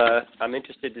 I'm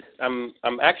interested. I'm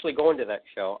actually going to that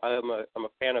show. I'm a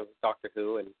fan of Doctor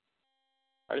Who, and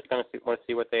I just kind of want to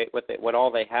see what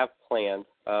all they have planned.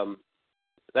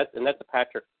 That's a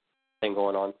Patrick thing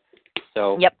going on.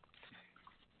 So yep.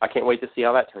 I can't wait to see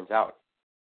how that turns out.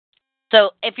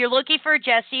 So if you're looking for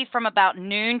Jesse from about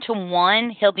noon to 1,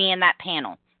 he'll be in that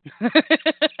panel.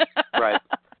 Right.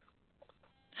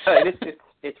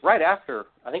 It's right after.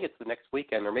 I think it's the next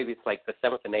weekend, or maybe it's like the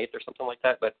 7th and 8th or something like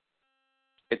that. But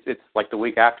it's like the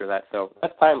week after that, so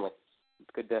that's timely.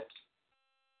 It's good that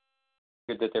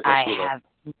they're going to be there.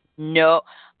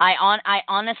 I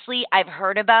honestly, I've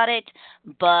heard about it,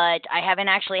 but I haven't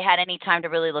actually had any time to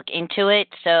really look into it,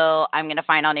 so I'm going to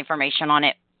find out information on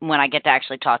it when I get to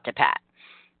actually talk to Pat.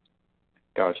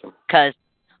 Gotcha. Because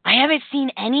I haven't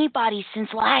seen anybody since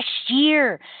last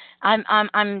year. I'm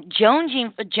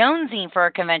jonesing for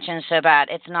a convention so bad.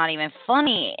 It's not even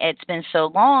funny. It's been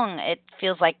so long. It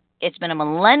feels like it's been a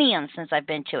millennium since I've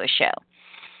been to a show.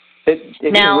 It's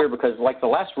weird because like the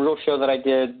last real show that I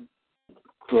did,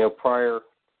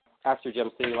 after Gem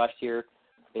City last year,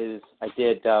 is I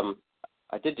did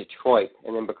Detroit,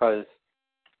 and then because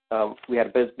we had a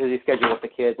busy schedule with the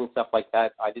kids and stuff like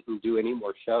that, I didn't do any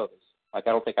more shows. Like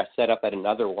I don't think I set up at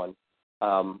another one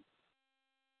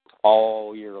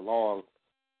all year long.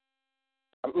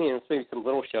 I mean, maybe some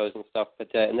little shows and stuff, but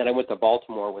and then I went to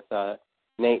Baltimore with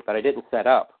Nate, but I didn't set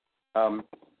up,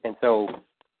 and so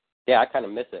yeah, I kind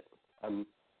of miss it. I'm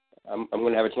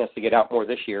going to have a chance to get out more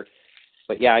this year.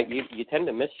 But, yeah, you tend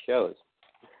to miss shows.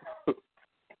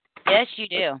 Yes, you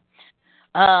do.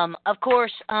 Of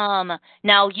course,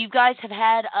 now you guys have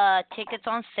had tickets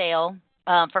on sale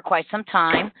for quite some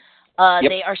time. Yep.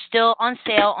 They are still on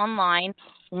sale online.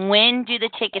 When do the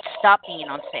tickets stop being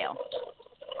on sale?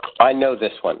 I know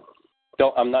this one.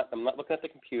 I'm not looking at the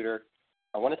computer.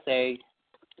 I want to say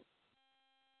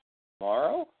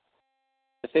tomorrow,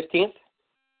 the 15th.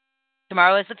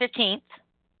 Tomorrow is the 15th.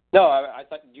 No, I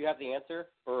thought, do you have the answer,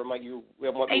 or am you?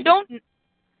 I don't.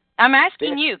 I'm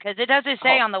asking you because it doesn't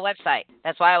say on the website.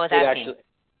 That's why I was asking.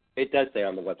 It does say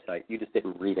on the website. You just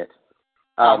didn't read it.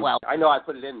 Well. I know I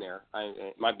put it in there.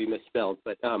 It might be misspelled,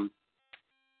 but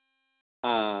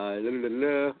I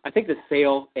think the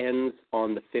sale ends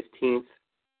on the 15th,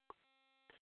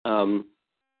 and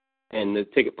the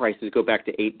ticket prices go back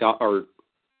to $8 or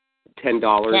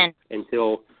 $10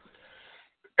 until.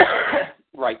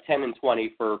 Right, 10 and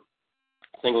 20 for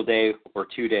single day or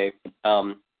 2 day.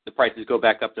 The prices go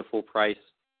back up to full price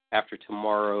after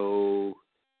tomorrow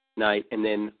night, and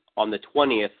then on the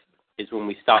 20th is when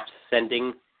we stop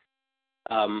sending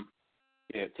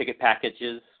ticket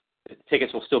packages. The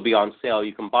tickets will still be on sale.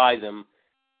 You can buy them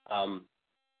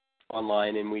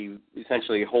online, and we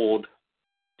essentially hold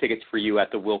tickets for you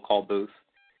at the will call booth.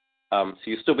 So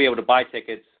you'll still be able to buy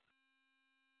tickets.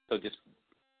 So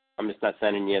I'm just not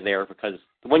sending you there because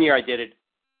the one year I did it,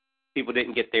 people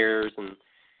didn't get theirs and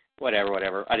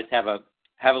whatever. I just have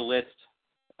a list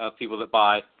of people that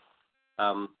buy,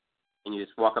 and you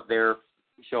just walk up there,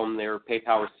 show them their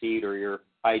PayPal receipt or your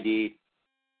ID,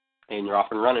 and you're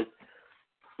off and running.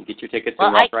 You get your tickets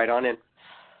and walk right on in.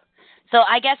 So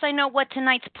I guess I know what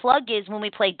tonight's plug is when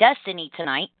we play Destiny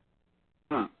tonight.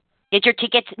 Get your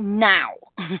tickets now.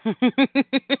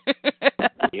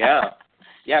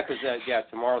 Yeah, because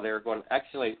tomorrow they're going.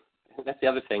 Actually, that's the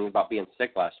other thing about being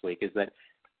sick last week is that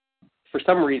for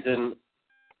some reason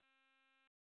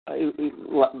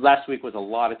last week was a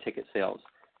lot of ticket sales,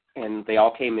 and they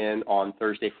all came in on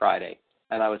Thursday, Friday,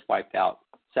 and I was wiped out.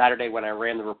 Saturday when I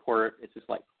ran the report, it's just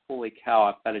like, holy cow,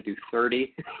 I've got to do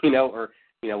 30, or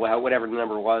whatever the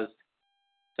number was.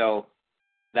 So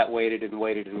that waited, and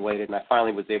I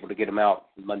finally was able to get them out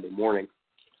Monday morning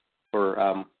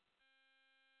for.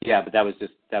 But that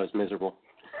was miserable.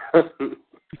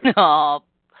 Oh,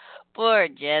 poor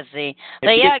Jesse. But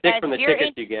if you yeah, get sick guys, from the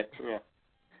tickets you get. Yeah.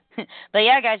 But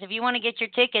yeah, guys, if you want to get your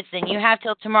tickets, then you have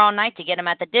till tomorrow night to get them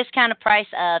at the discounted price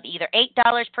of either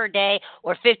 $8 per day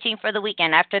or $15 for the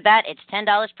weekend. After that, it's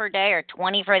 $10 per day or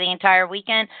 $20 for the entire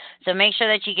weekend. So make sure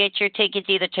that you get your tickets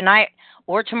either tonight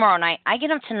or tomorrow night. I get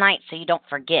them tonight so you don't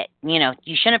forget. You know,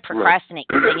 you shouldn't procrastinate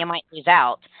because then you might lose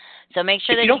out. So make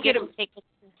sure that you get your tickets.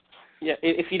 Yeah,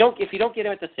 if you don't get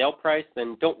them at the sale price,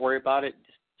 then don't worry about it.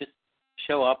 Just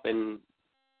show up and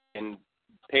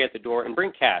pay at the door and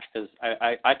bring cash, because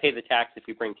I pay the tax if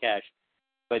you bring cash.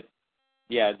 But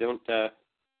yeah, don't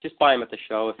just buy them at the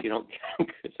show if you don't.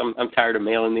 Cause I'm tired of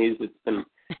mailing these. It's been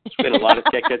a lot of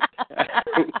tickets.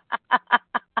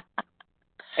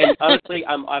 And honestly,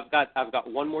 I've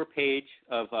got one more page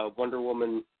of Wonder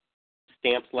Woman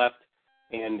stamps left,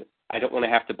 and I don't want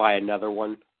to have to buy another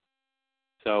one.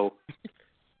 So,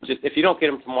 just if you don't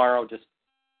get them tomorrow, just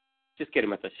get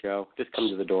them at the show. Just come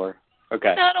to the door.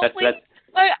 Okay.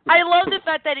 I love the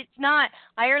fact that it's not.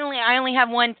 I only have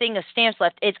one thing of stamps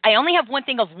left. I only have one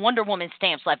thing of Wonder Woman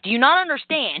stamps left. Do you not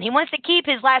understand? He wants to keep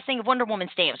his last thing of Wonder Woman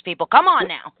stamps. People, come on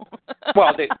now.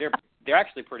 Well, they're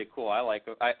actually pretty cool. I like.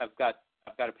 I've got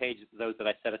a page of those that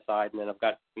I set aside, and then I've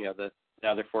got the other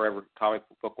Forever comic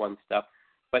book one stuff.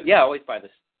 But yeah, I always buy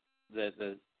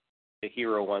the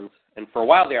hero ones. And for a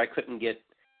while there, I couldn't get.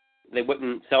 They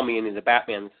wouldn't sell me any of the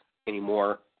Batmans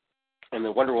anymore. And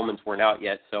the Wonder Womans weren't out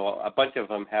yet, so a bunch of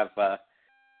them have a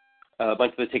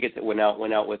bunch of the tickets that went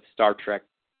out with Star Trek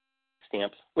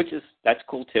stamps, that's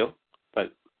cool too.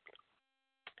 But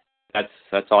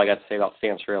that's all I got to say about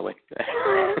stamps, really.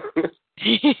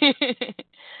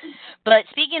 But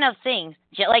speaking of things,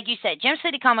 like you said, Gem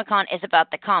City Comic Con is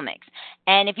about the comics.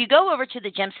 And if you go over to the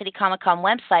Gem City Comic Con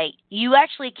website, you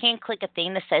actually can click a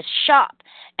thing that says shop.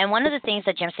 And one of the things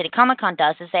that Gem City Comic Con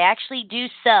does is they actually do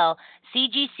sell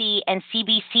CGC and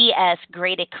CBCS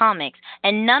graded comics,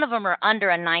 and none of them are under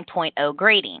a 9.0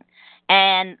 grading.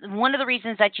 And one of the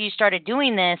reasons that you started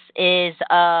doing this is,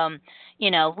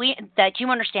 that you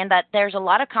understand that there's a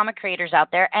lot of comic creators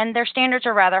out there, and their standards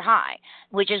are rather high,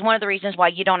 which is one of the reasons why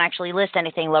you don't actually list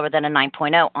anything lower than a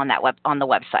 9.0 on the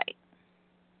website.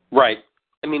 Right.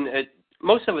 I mean,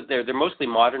 most of it they're mostly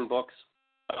modern books,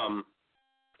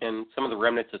 and some of the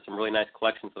remnants of some really nice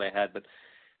collections that I had. But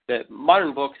the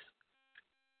modern books,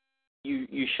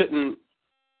 you shouldn't.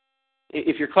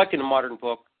 If you're collecting a modern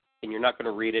book and you're not going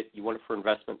to read it, you want it for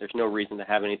investment, there's no reason to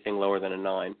have anything lower than a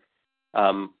 9.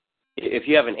 If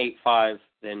you have an 8.5,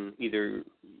 then either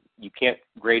you can't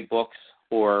grade books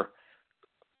or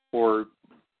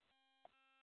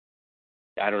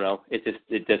I don't know.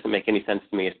 It doesn't make any sense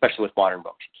to me, especially with modern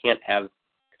books. You can't have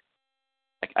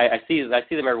I see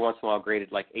them every once in a while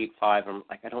graded like 8.5. I'm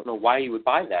like, I don't know why you would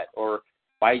buy that or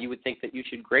why you would think that you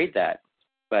should grade that.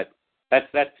 But that's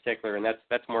particular, and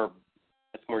that's more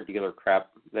dealer crap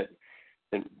than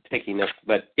pickiness.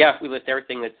 But yeah, if we list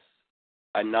everything that's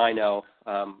a 9.0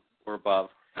 or above,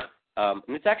 and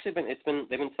it's actually they've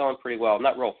been selling pretty well.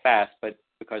 Not real fast, but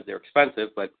because they're expensive.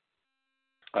 But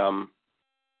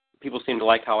people seem to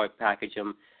like how I package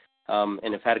them,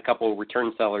 and I've had a couple of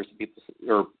return sellers,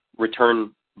 or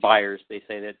return buyers. They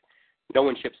say that no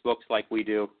one ships books like we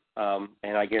do,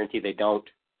 and I guarantee they don't.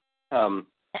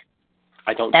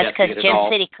 I don't get it at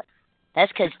all.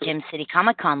 That's because Gem City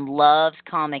Comic Con loves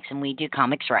comics, and we do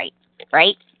comics right?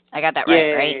 Right? I got that right,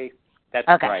 Yay. right? That's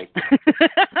okay. Right.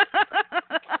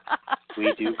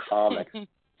 We do comics.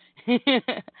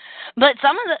 But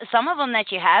some of them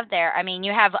that you have there, I mean,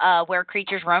 you have Where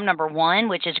Creatures Roam @1,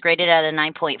 which is graded at a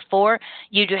 9.4.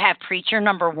 You do have Preacher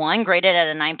 #1, graded at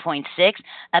a 9.6.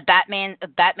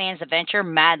 Batman's Adventure,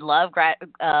 Mad Love, at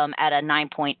a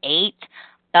 9.8.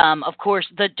 Of course,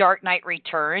 The Dark Knight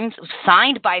Returns,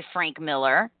 signed by Frank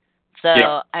Miller. So,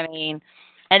 yeah. I mean,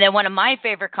 and then one of my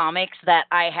favorite comics that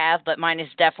I have, but mine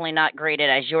is definitely not graded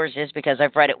as yours is because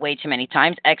I've read it way too many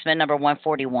times, X-Men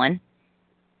 #141.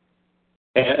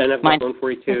 And I've got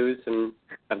 142s, and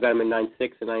I've got them in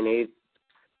 9.6 and 9.8.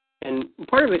 And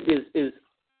part of it is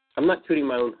I'm not tooting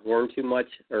my own horn too much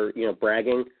or,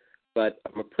 bragging, but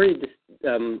I'm a pretty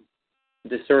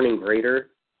discerning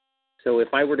grader. So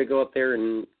if I were to go up there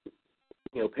and,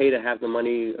 pay to have the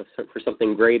money for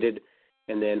something graded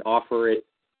and then offer it,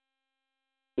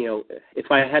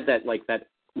 if I had that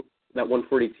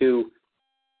 142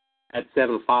 at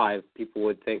 7.5, people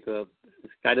would think, this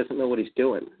guy doesn't know what he's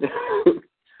doing.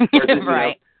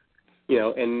 Right.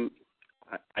 And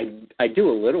I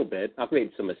do a little bit. I've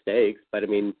made some mistakes, but I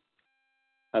mean,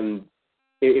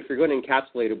 if you're going to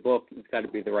encapsulate a book, it's got to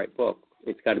be the right book.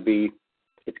 It's got to be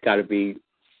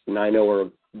 9.0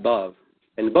 or above.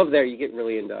 And above there, you get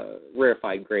really into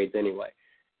rarefied grades anyway.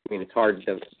 I mean, it's hard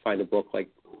to find a book like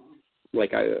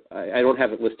like I don't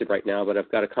have it listed right now, but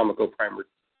I've got a Comic Go Primer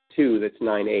 2 that's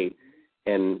 9/8.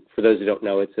 And for those who don't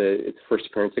know, it's first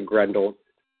appearance of Grendel,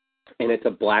 and it's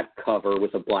a black cover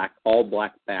with a all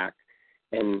black back.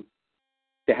 And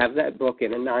to have that book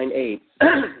in a 9/8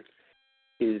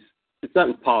 it's not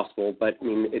impossible, but I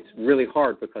mean it's really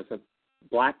hard because a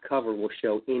black cover will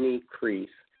show any crease.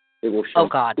 It will show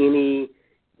any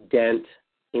dent,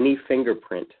 any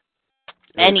fingerprint.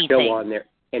 Anything. Show on there,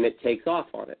 and it takes off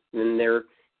on it. And they're,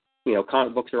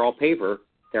 comic books are all paper.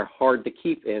 They're hard to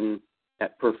keep in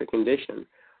that perfect condition.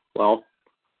 Well,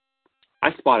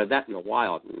 I spotted that in the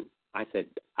wild, and I said,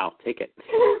 I'll take it.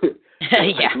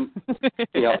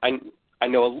 Yeah. I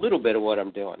know a little bit of what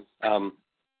I'm doing.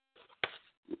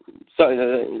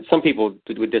 So some people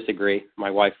would disagree.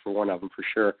 My wife, for one of them, for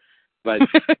sure. But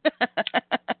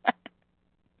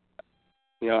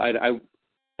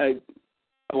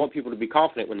I want people to be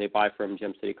confident when they buy from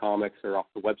Gem City Comics or off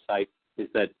the website. Is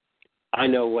that I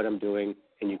know what I'm doing,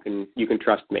 and you can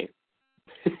trust me.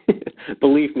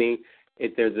 Believe me,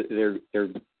 they're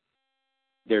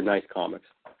nice comics.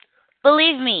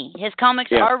 Believe me, his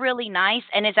comics are really nice,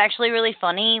 and it's actually really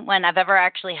funny when I've ever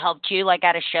actually helped you, like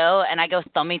at a show, and I go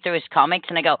thumbing through his comics,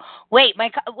 and I go, my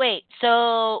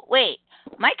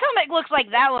comic looks like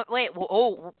that one.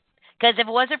 Because if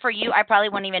it wasn't for you, I probably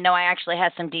wouldn't even know I actually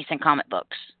had some decent comic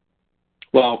books.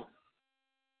 Well,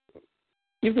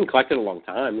 you've been collecting a long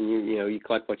time, and you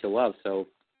collect what you love, so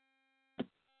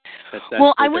that's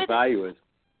what the value is.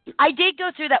 I did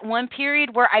go through that one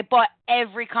period where I bought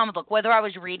every comic book, whether I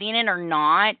was reading it or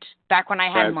not, back when I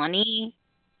had money.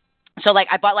 So,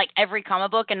 I bought, every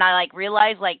comic book, and I,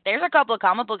 realized, there's a couple of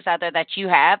comic books out there that you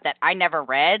have that I never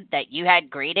read, that you had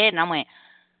graded, and I'm like,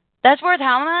 that's worth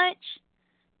how much?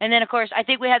 And then, of course, I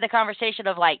think we had the conversation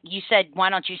of, you said, why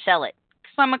don't you sell it?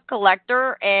 Because I'm a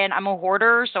collector, and I'm a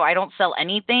hoarder, so I don't sell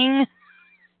anything,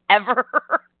 ever.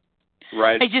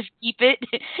 Right. I just keep it.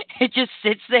 It just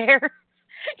sits there.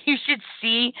 You should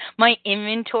see my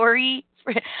inventory.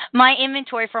 My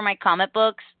inventory for my comic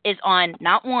books is on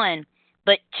not one,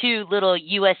 but 2 little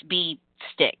USB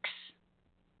sticks.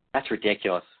 That's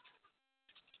ridiculous.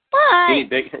 What?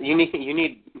 You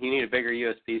need a bigger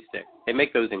USB stick. They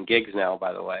make those in gigs now,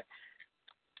 by the way.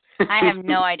 I have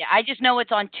no idea. I just know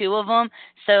it's on 2 of them.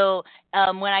 So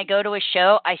when I go to a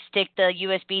show, I stick the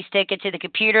USB stick into the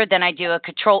computer. Then I do a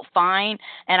Control-Find,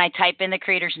 and I type in the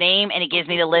creator's name, and it gives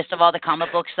me the list of all the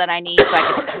comic books that I need, so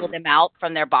I can pull them out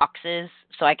from their boxes,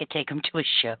 so I could take them to a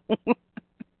show.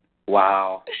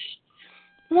 Wow.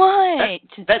 What?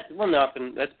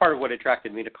 That's part of what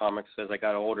attracted me to comics as I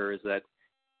got older, is that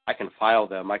I can file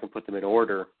them, I can put them in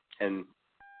order, and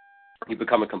you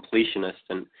become a completionist.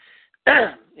 And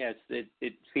it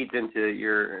feeds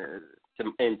into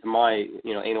into my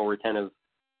anal retentive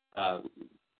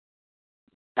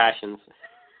passions.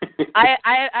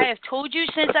 I have told you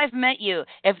since I've met you,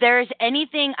 if there is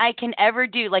anything I can ever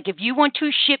do, if you want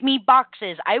to ship me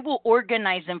boxes, I will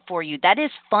organize them for you. That is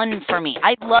fun for me.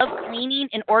 I love cleaning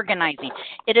and organizing.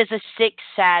 It is a sick,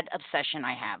 sad obsession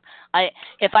I have.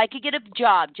 If I could get a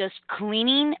job just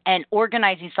cleaning and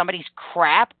organizing somebody's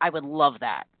crap, I would love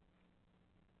that.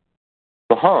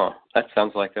 That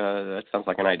sounds like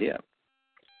an idea.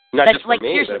 Not just for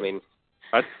me, but I mean,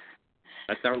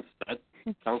 that sounds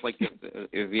like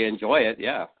if you enjoy it,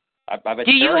 yeah.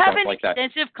 Do you have an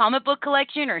extensive comic book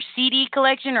collection or CD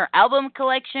collection or album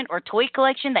collection or toy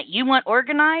collection that you want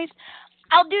organized?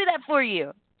 I'll do that for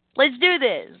you. Let's do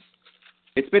this.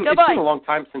 It's been a long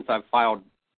time since I've filed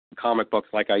comic books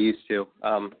like I used to.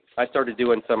 I started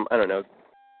doing some, I don't know,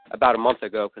 about a month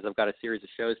ago, because I've got a series of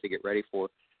shows to get ready for.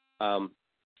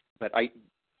 But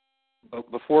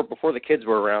before the kids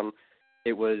were around,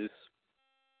 it was,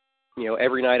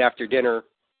 every night after dinner,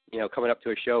 coming up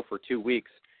to a show for 2 weeks,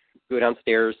 go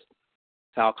downstairs,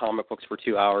 file comic books for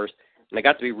 2 hours, and I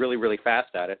got to be really, really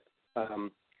fast at it. And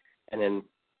then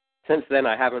since then,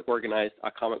 I haven't organized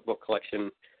a comic book collection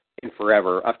in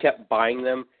forever. I've kept buying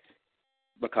them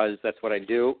because that's what I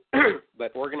do,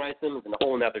 but organize them is a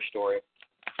whole other story.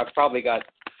 I've probably got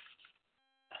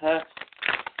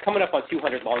coming up on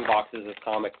 200 long boxes of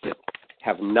comics that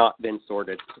have not been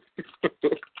sorted.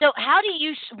 So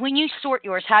when you sort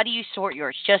yours, how do you sort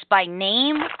yours? Just by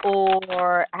name,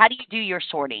 or how do you do your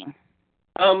sorting?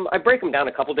 I break them down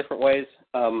a couple different ways.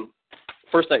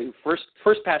 First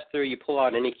pass through, you pull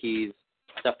out any keys,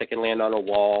 stuff that can land on a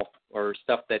wall, or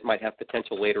stuff that might have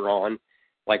potential later on.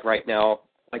 Like right now,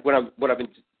 what I've been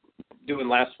doing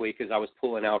last week is I was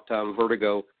pulling out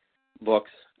Vertigo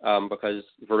books because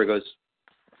Vertigo's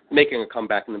making a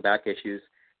comeback in the back issues.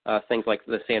 Things like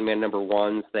the Sandman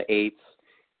 #1s, the 8s,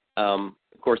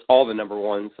 of course, all the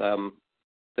 #1s.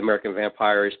 the American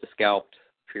Vampires, the Scalped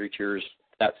Creatures,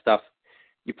 that stuff.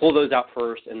 You pull those out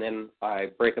first, and then I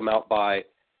break them out by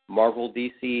Marvel,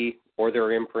 DC, or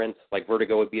their imprints. Like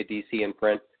Vertigo would be a DC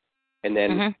imprint, and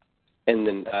then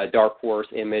Dark Horse,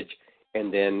 Image,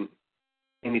 and then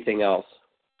anything else.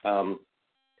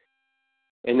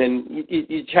 And then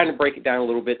you try to break it down a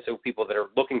little bit so people that are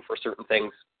looking for certain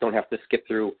things don't have to skip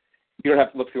through. You don't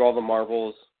have to look through all the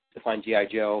Marvels to find G.I.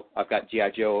 Joe. I've got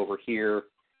G.I. Joe over here,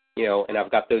 and I've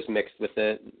got those mixed with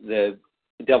the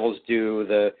Devil's Due,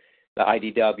 the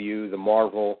IDW, the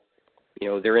Marvel.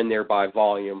 They're in there by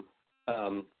volume.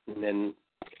 And then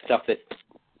stuff that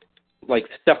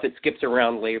skips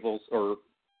around labels or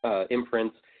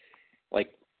imprints,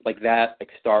 like that, like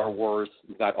Star Wars.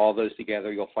 You've got all those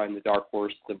together. You'll find the Dark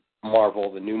Horse, the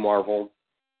Marvel, the new Marvel,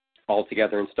 all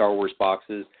together in Star Wars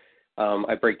boxes.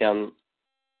 I break down,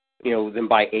 them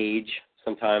by age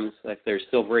sometimes. If there's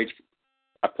Silver Age,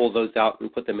 I pull those out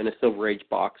and put them in a Silver Age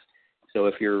box. So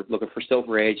if you're looking for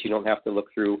Silver Age, you don't have to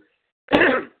look through,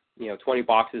 20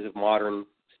 boxes of modern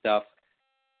stuff.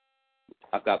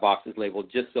 I've got boxes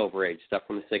labeled just Silver Age, stuff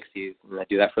from the 60s, and I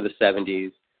do that for the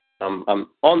 70s. I'm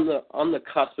on the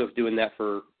cusp of doing that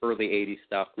for early 80s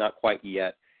stuff, not quite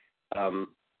yet. And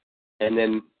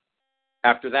then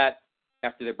after that,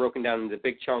 after they're broken down into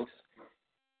big chunks,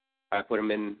 I put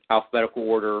them in alphabetical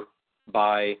order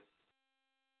by,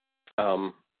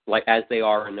 like as they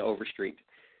are in the Overstreet,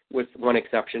 with one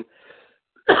exception.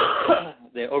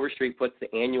 The Overstreet puts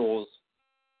the annuals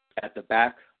at the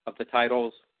back of the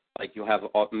titles. Like you'll have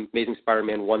Amazing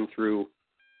Spider-Man 1 through,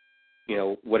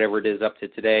 whatever it is up to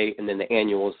today, and then the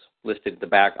annuals listed at the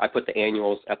back. I put the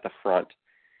annuals at the front,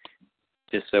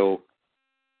 just so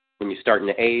when you start in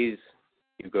the A's,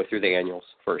 you go through the annuals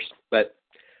first. But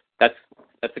that's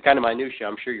the kind of minutia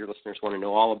I'm sure your listeners want to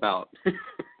know all about.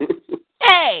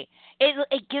 Hey,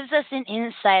 it gives us an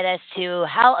insight as to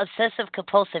how obsessive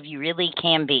compulsive you really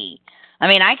can be. I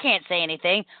mean, I can't say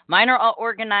anything. Mine are all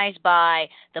organized by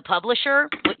the publisher,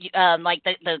 like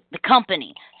the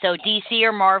company. So DC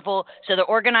or Marvel, so they're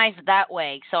organized that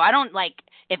way. So I don't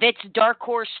if it's Dark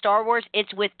Horse Star Wars,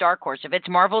 it's with Dark Horse. If it's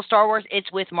Marvel Star Wars,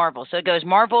 it's with Marvel. So it goes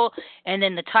Marvel and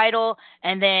then the title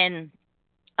and then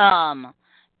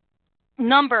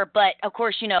number, but of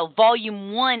course,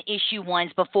 volume 1, issue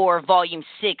 1's before volume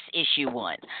 6, issue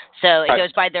 1. So it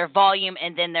goes by their volume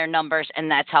and then their numbers, and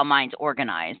that's how mine's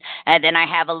organized. And then I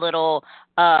have a little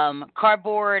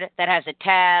cardboard that has a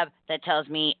tab that tells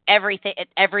me everything,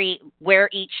 where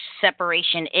each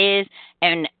separation is,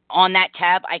 and on that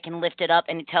tab I can lift it up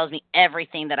and it tells me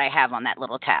everything that I have on that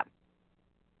little tab.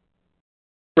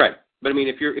 Right, but I mean,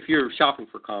 if you're shopping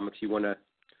for comics, you want to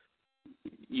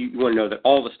know that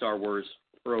all the Star Wars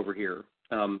are over here.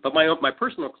 But my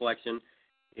personal collection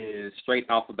is straight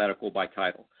alphabetical by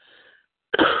title.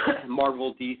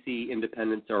 Marvel, DC,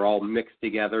 Independents are all mixed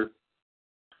together.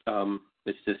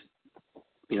 It's just,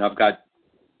 I've got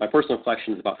my personal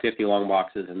collection is about 50 long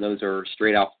boxes, and those are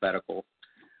straight alphabetical.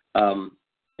 And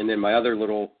then my other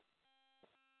little,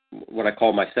 what I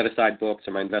call my set-aside books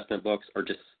or my investment books, are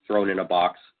just thrown in a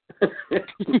box.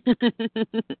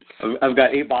 I've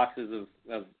got 8 boxes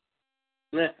of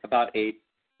about 8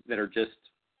 that are just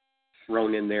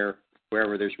thrown in there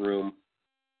wherever there's room.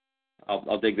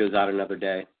 I'll dig those out another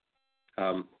day.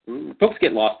 Books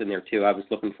get lost in there too. I was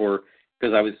looking for,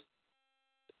 because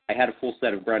I had a full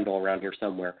set of Grendel around here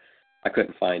somewhere. I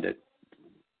couldn't find it.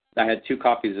 I had 2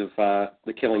 copies of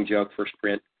The Killing Joke first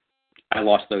print. I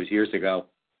lost those years ago.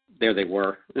 There they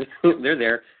were. They're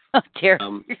there. Oh, dear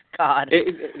God.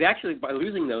 Actually, by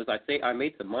losing those, I think I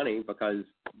made some money, because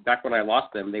back when I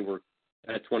lost them, they were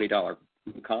at a $20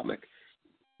 comic.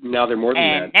 Now they're more than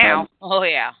that. And now, oh,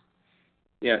 yeah.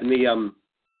 Yeah,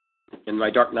 in my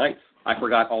Dark Knights, I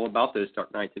forgot all about those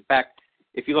Dark Knights. In fact,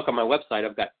 if you look on my website,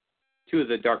 I've got 2 of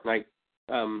the Dark Knight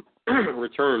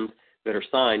returns that are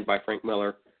signed by Frank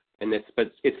Miller,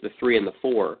 but it's the 3 and the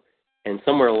 4. And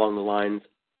somewhere along the lines,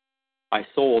 I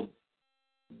sold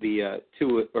the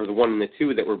 2, or the 1 and the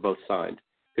 2 that were both signed,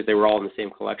 because they were all in the same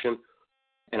collection,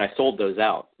 and I sold those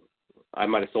out. I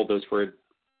might have sold those for,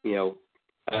 a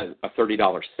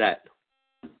 $30 set.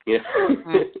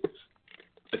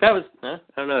 But that was, I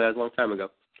don't know, that was a long time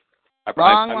ago. I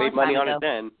made money on it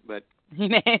then, but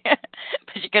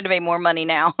but you could have made more money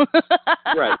now.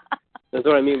 Right. That's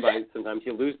what I mean by sometimes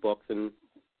you lose books, and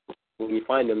when you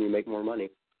find them, you make more money.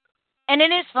 And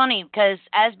it is funny, because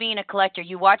as being a collector,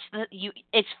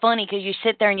 it's funny because you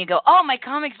sit there and you go, oh, my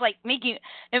comics make you,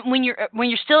 when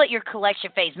you're still at your collection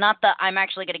phase, not the I'm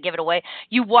actually going to give it away,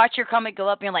 you watch your comic go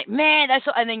up and you're like, man,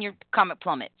 and then your comic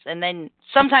plummets. And then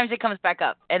sometimes it comes back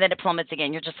up and then it plummets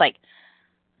again. You're just like,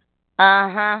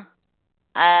 Uh-huh.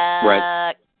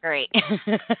 Right. Great.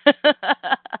 It's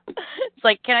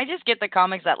like, can I just get the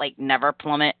comics that, like, never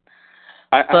plummet?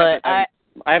 I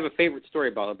have a favorite story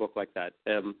about a book like that.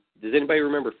 Does anybody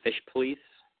remember Fish Police?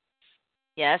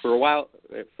 Yes. For a while,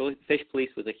 Fish Police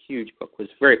was a huge book. It was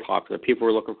very popular. People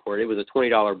were looking for it. It was a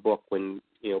 $20 book when,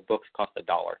 books cost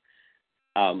 $1.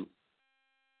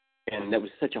 And that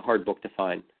was such a hard book to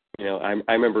find. I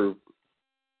remember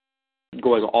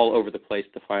going all over the place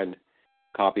to find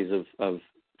copies of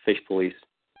Fish Police.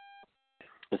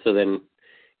 And so then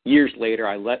years later,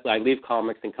 I leave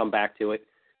comics and come back to it,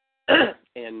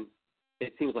 and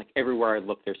it seems like everywhere I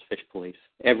look, there's Fish Police.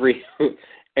 Every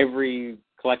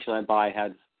collection I buy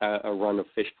has a run of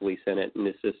Fish Police in it,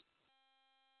 and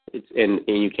and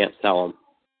you can't sell them.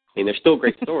 I mean, they're still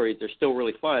great stories. They're still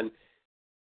really fun,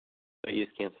 but you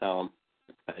just can't sell them.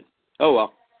 But, oh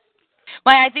well.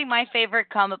 I think my favorite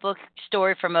comic book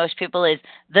story for most people is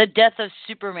the Death of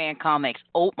Superman comics.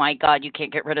 Oh my God, you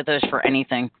can't get rid of those for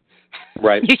anything.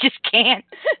 Right. You just can't.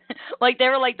 Like, they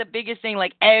were like the biggest thing.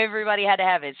 Like, everybody had to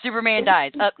have it. Superman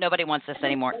dies. Oh, nobody wants this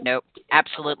anymore. Nope,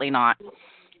 absolutely not.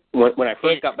 When I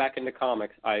first got back into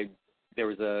comics, I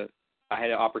had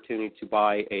an opportunity to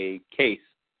buy a case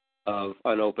of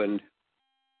unopened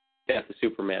Death of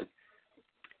Superman,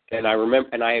 and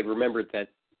I had remembered that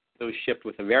those shipped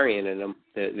with a variant in them,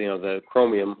 the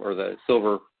chromium or the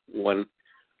silver one.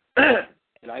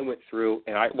 And I went through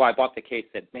and I bought the case.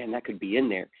 Said, man, that could be in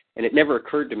there, and it never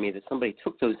occurred to me that somebody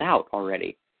took those out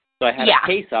already. So I had a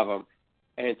case of them,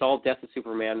 and it's all Death of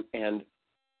Superman, and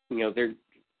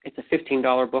it's a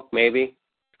 $15 book maybe,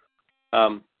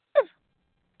 but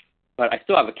I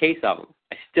still have a case of them.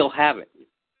 I still have it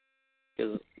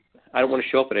because I don't want to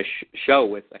show up at a show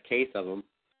with a case of them.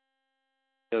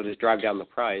 It'll just drive down the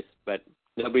price, but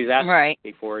nobody's asked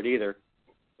me for it either.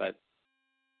 But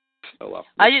oh well.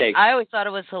 I always thought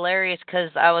it was hilarious because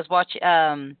I was watching.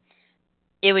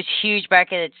 It was huge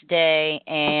back in its day,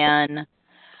 and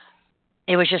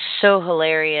it was just so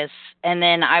hilarious. And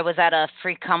then I was at a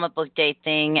free comic book day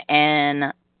thing,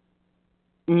 and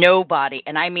nobody,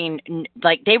 and I mean,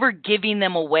 like, they were giving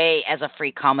them away as a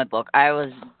free comic book. I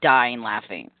was dying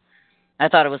laughing. I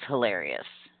thought it was hilarious.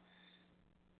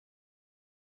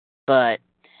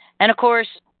 And of course,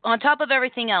 on top of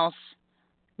everything else,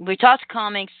 we talked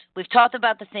comics, we've talked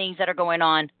about the things that are going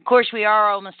on. Of course, we are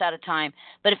almost out of time.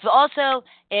 But if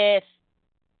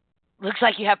looks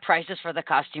like you have prizes for the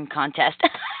costume contest.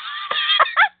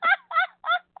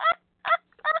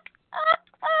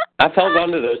 I've held on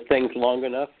to those things long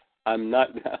enough. I'm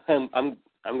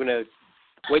gonna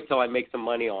wait till I make some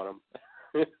money on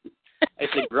them.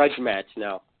 It's a grudge match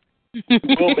now. You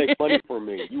will make money for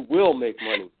me. You will make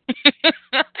money.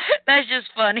 That's just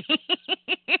funny.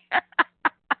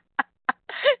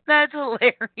 That's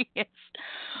hilarious.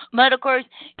 But, of course,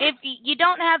 if you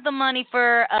don't have the money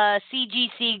for a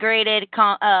CGC graded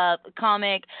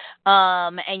comic,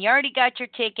 and you already got your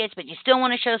tickets, but you still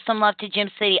want to show some love to Gem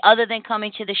City other than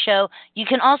coming to the show, you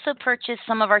can also purchase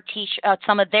some of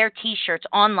their T-shirts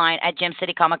online at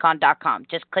gemcitycomiccon.com.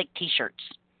 Just click T-shirts.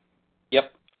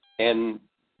 Yep. And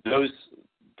the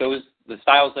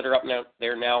styles that are up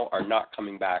there now are not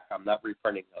coming back. I'm not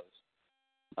reprinting those.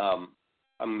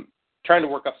 I'm trying to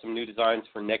work up some new designs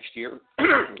for next year,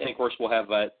 and of course we'll have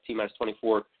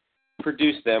T-24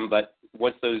 produce them. But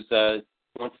once those are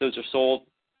sold,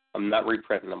 I'm not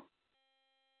reprinting them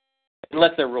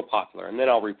unless they're real popular, and then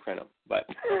I'll reprint them. But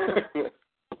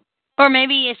or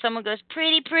maybe if someone goes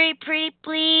pretty,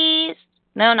 please.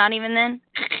 No, not even then.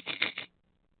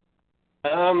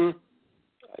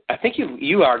 I think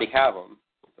you already have them.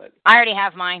 But, I already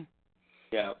have mine.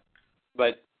 Yeah,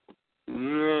 but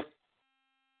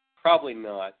probably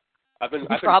not. I've been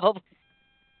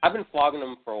flogging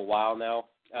them for a while now.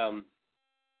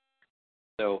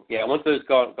 So yeah, once those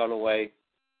gone away,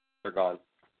 they're gone.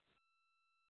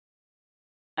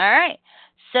 All right.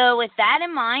 So with that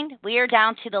in mind, we are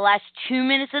down to the last 2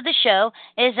 minutes of the show.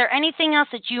 Is there anything else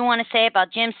that you want to say about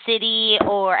Gem City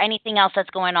or anything else that's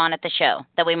going on at the show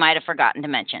that we might have forgotten to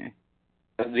mention?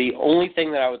 The only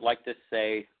thing that I would like to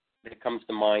say that comes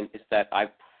to mind is that I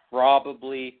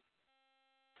probably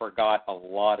forgot a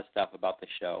lot of stuff about the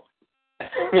show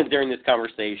during this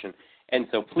conversation. And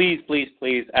so please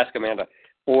ask Amanda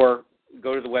or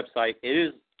go to the website.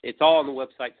 It's all on the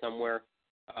website somewhere.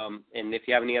 And if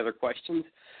you have any other questions,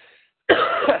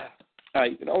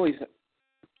 you can always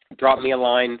drop me a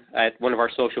line at one of our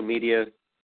social media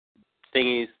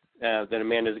thingies that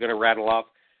Amanda's going to rattle off,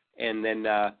 and then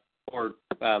or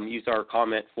use our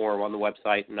comment form on the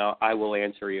website, and I will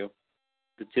answer you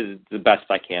to the best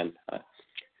I can.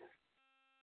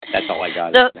 That's all I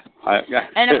got. So,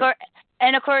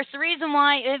 and of course, the reason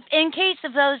why, in case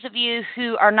of those of you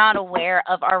who are not aware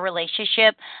of our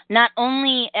relationship, not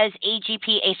only is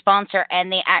AGP a sponsor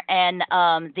and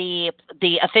the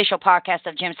official podcast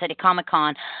of Gem City Comic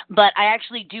Con, but I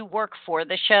actually do work for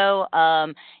the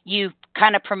show. You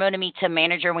kind of promoted me to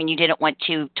manager when you didn't want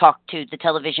to talk to the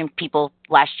television people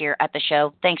last year at the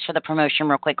show. Thanks for the promotion,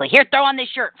 real quickly. Here, throw on this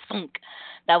shirt. Funk.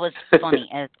 That was funny.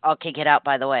 I'll kick it out,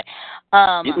 by the way.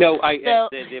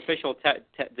 The official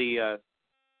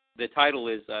the title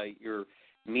is your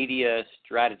media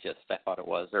strategist, I thought it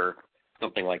was, or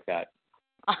something like that.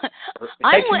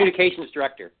 Head communications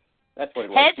director. That's what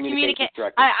it was. Head communications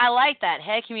director. I like that.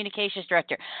 Head communications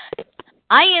director.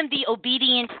 I am the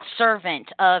obedient servant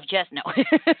of no.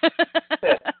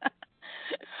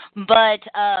 But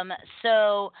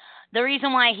so the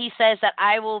reason why he says that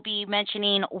I will be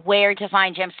mentioning where to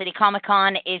find Gem City Comic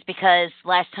Con is because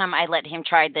last time I let him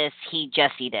try this, he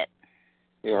Jessied it.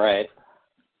 You're right.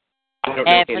 I don't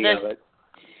know any of it.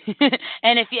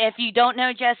 And if you don't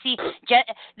know Jesse,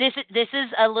 this is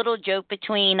a little joke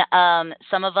between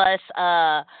some of us.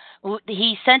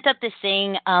 He sent up this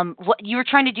thing. What you were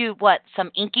trying to do? What,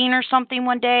 some inking or something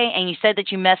one day? And you said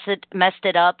that you messed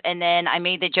it up. And then I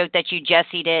made the joke that you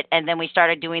Jessied it. And then we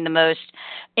started doing the most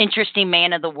interesting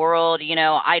man of the world. You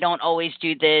know, I don't always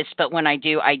do this, but when I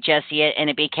do, I Jessie it,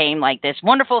 and it became like this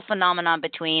wonderful phenomenon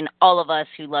between all of us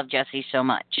who love Jesse so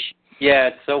much. Yeah,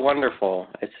 it's so wonderful.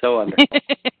 It's so wonderful.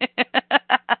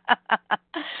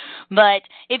 But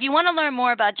if you want to learn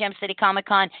more about Gem City Comic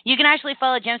Con, you can actually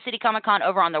follow Gem City Comic Con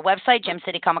over on their website,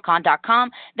 gemcitycomiccon.com.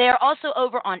 They are also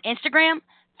over on Instagram,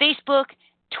 Facebook,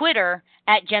 Twitter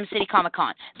at Gem City Comic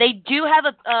Con. They do have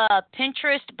a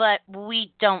Pinterest, but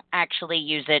we don't actually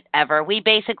use it ever. We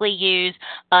basically use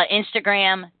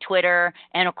Instagram, Twitter,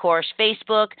 and of course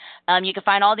Facebook. You can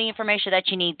find all the information that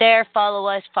you need there. Follow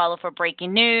us. Follow for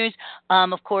breaking news.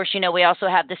 Of course, you know, we also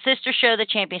have the sister show, the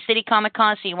Champion City Comic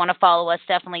Con, so you want to follow us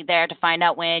definitely there to find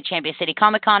out when Champion City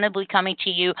Comic Con will be coming to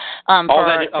you. All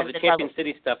the Champion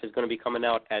City stuff is going to be coming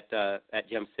out at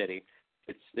Gem City.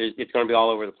 It's going to be all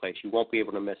over the place. You won't be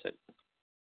able to miss it.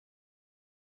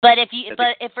 But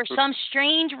if for some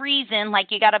strange reason,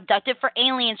 like you got abducted for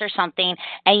aliens or something,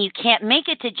 and you can't make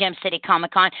it to Gem City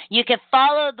Comic Con, you can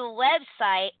follow the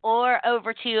website or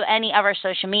over to any of our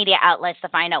social media outlets to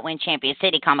find out when Champion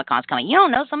City Comic Con is coming. You don't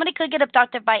know, somebody could get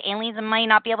abducted by aliens and might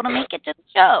not be able to make it to the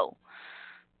show.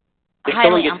 If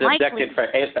someone gets abducted for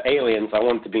aliens, I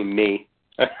want it to be me.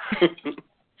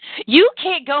 You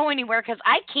can't go anywhere because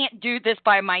I can't do this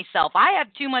by myself. I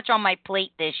have too much on my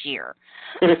plate this year.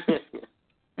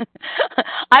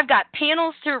 I've got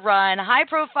panels to run,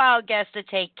 high-profile guests to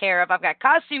take care of. I've got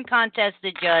costume contests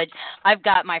to judge. I've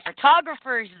got my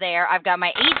photographers there. I've got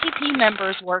my AGP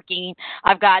members working.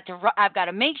 I've got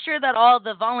to make sure that all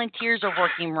the volunteers are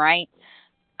working right.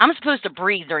 I'm supposed to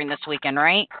breathe during this weekend,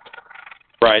 right?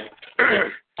 Right.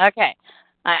 Okay.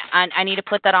 I need to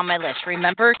put that on my list.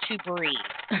 Remember to breathe.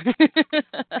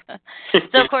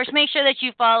 So, of course, make sure that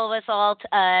you follow us all.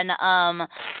 And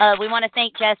we want to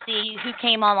thank Jesse, who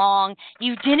came along.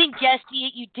 You didn't Jesse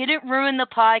it. You didn't ruin the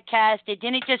podcast. It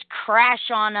didn't just crash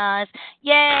on us.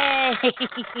 Yay!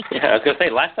 Yeah, I was going to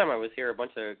say, last time I was here, a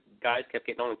bunch of guys kept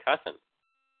getting on and cussing.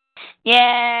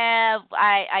 Yeah,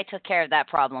 I took care of that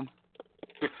problem.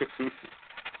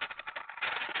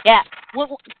 Yeah.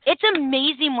 Well, it's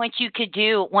amazing what you could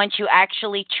do once you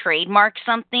actually trademark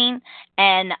something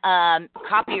and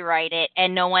copyright it,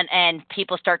 and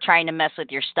people start trying to mess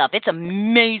with your stuff. It's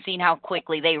amazing how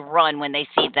quickly they run when they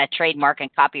see that trademark and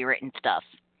copywritten stuff.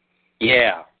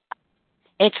 Yeah.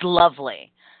 It's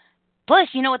lovely. Plus,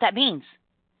 you know what that means?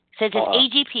 It says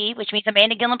it's AGP, which means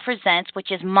Amanda Gilliam Presents,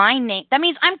 which is my name. That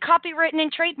means I'm copywritten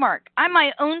and trademark. I'm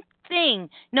my own thing.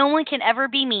 No one can ever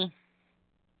be me.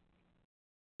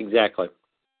 Exactly.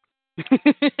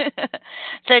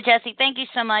 So, Jesse, thank you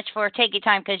so much for taking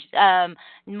time, because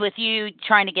with you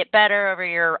trying to get better over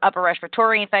your upper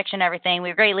respiratory infection and everything,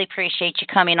 we greatly appreciate you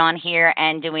coming on here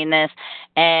and doing this.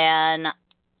 And,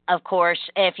 of course,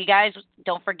 if you guys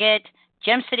don't forget,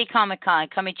 Gem City Comic Con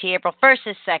coming to you April 1st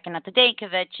and 2nd at the Dayton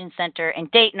Convention Center in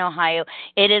Dayton, Ohio.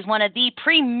 It is one of the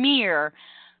premier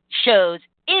shows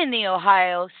in the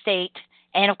Ohio state.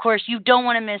 And, of course, you don't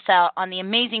want to miss out on the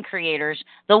amazing creators,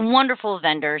 the wonderful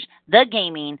vendors, the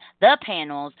gaming, the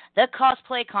panels, the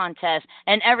cosplay contests,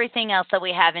 and everything else that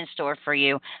we have in store for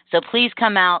you. So please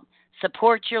come out,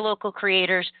 support your local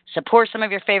creators, support some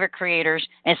of your favorite creators,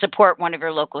 and support one of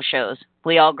your local shows.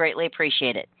 We all greatly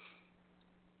appreciate it.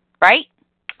 Right?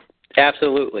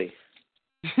 Absolutely.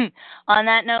 On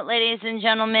that note, ladies and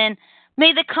gentlemen,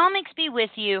 may the comics be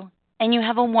with you, and you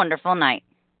have a wonderful night.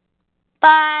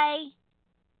 Bye.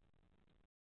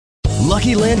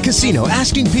 Lucky Land Casino,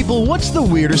 asking people, what's the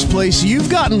weirdest place you've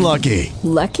gotten lucky?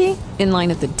 Lucky? In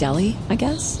line at the deli, I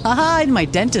guess? Aha, in my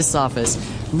dentist's office.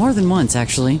 More than once,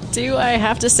 actually. Do I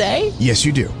have to say? Yes,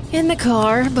 you do. In the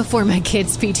car before my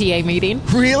kids' PTA meeting.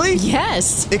 Really?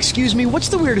 Yes. Excuse me, what's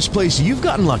the weirdest place you've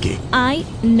gotten lucky? I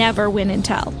never win and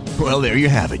tell. Well, there you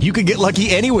have it. You can get lucky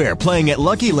anywhere, playing at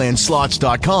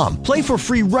LuckyLandSlots.com. Play for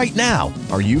free right now.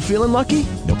 Are you feeling lucky?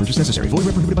 No purchase necessary. Void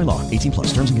where prohibited by law.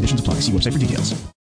 18+. Terms and conditions apply. See website for details.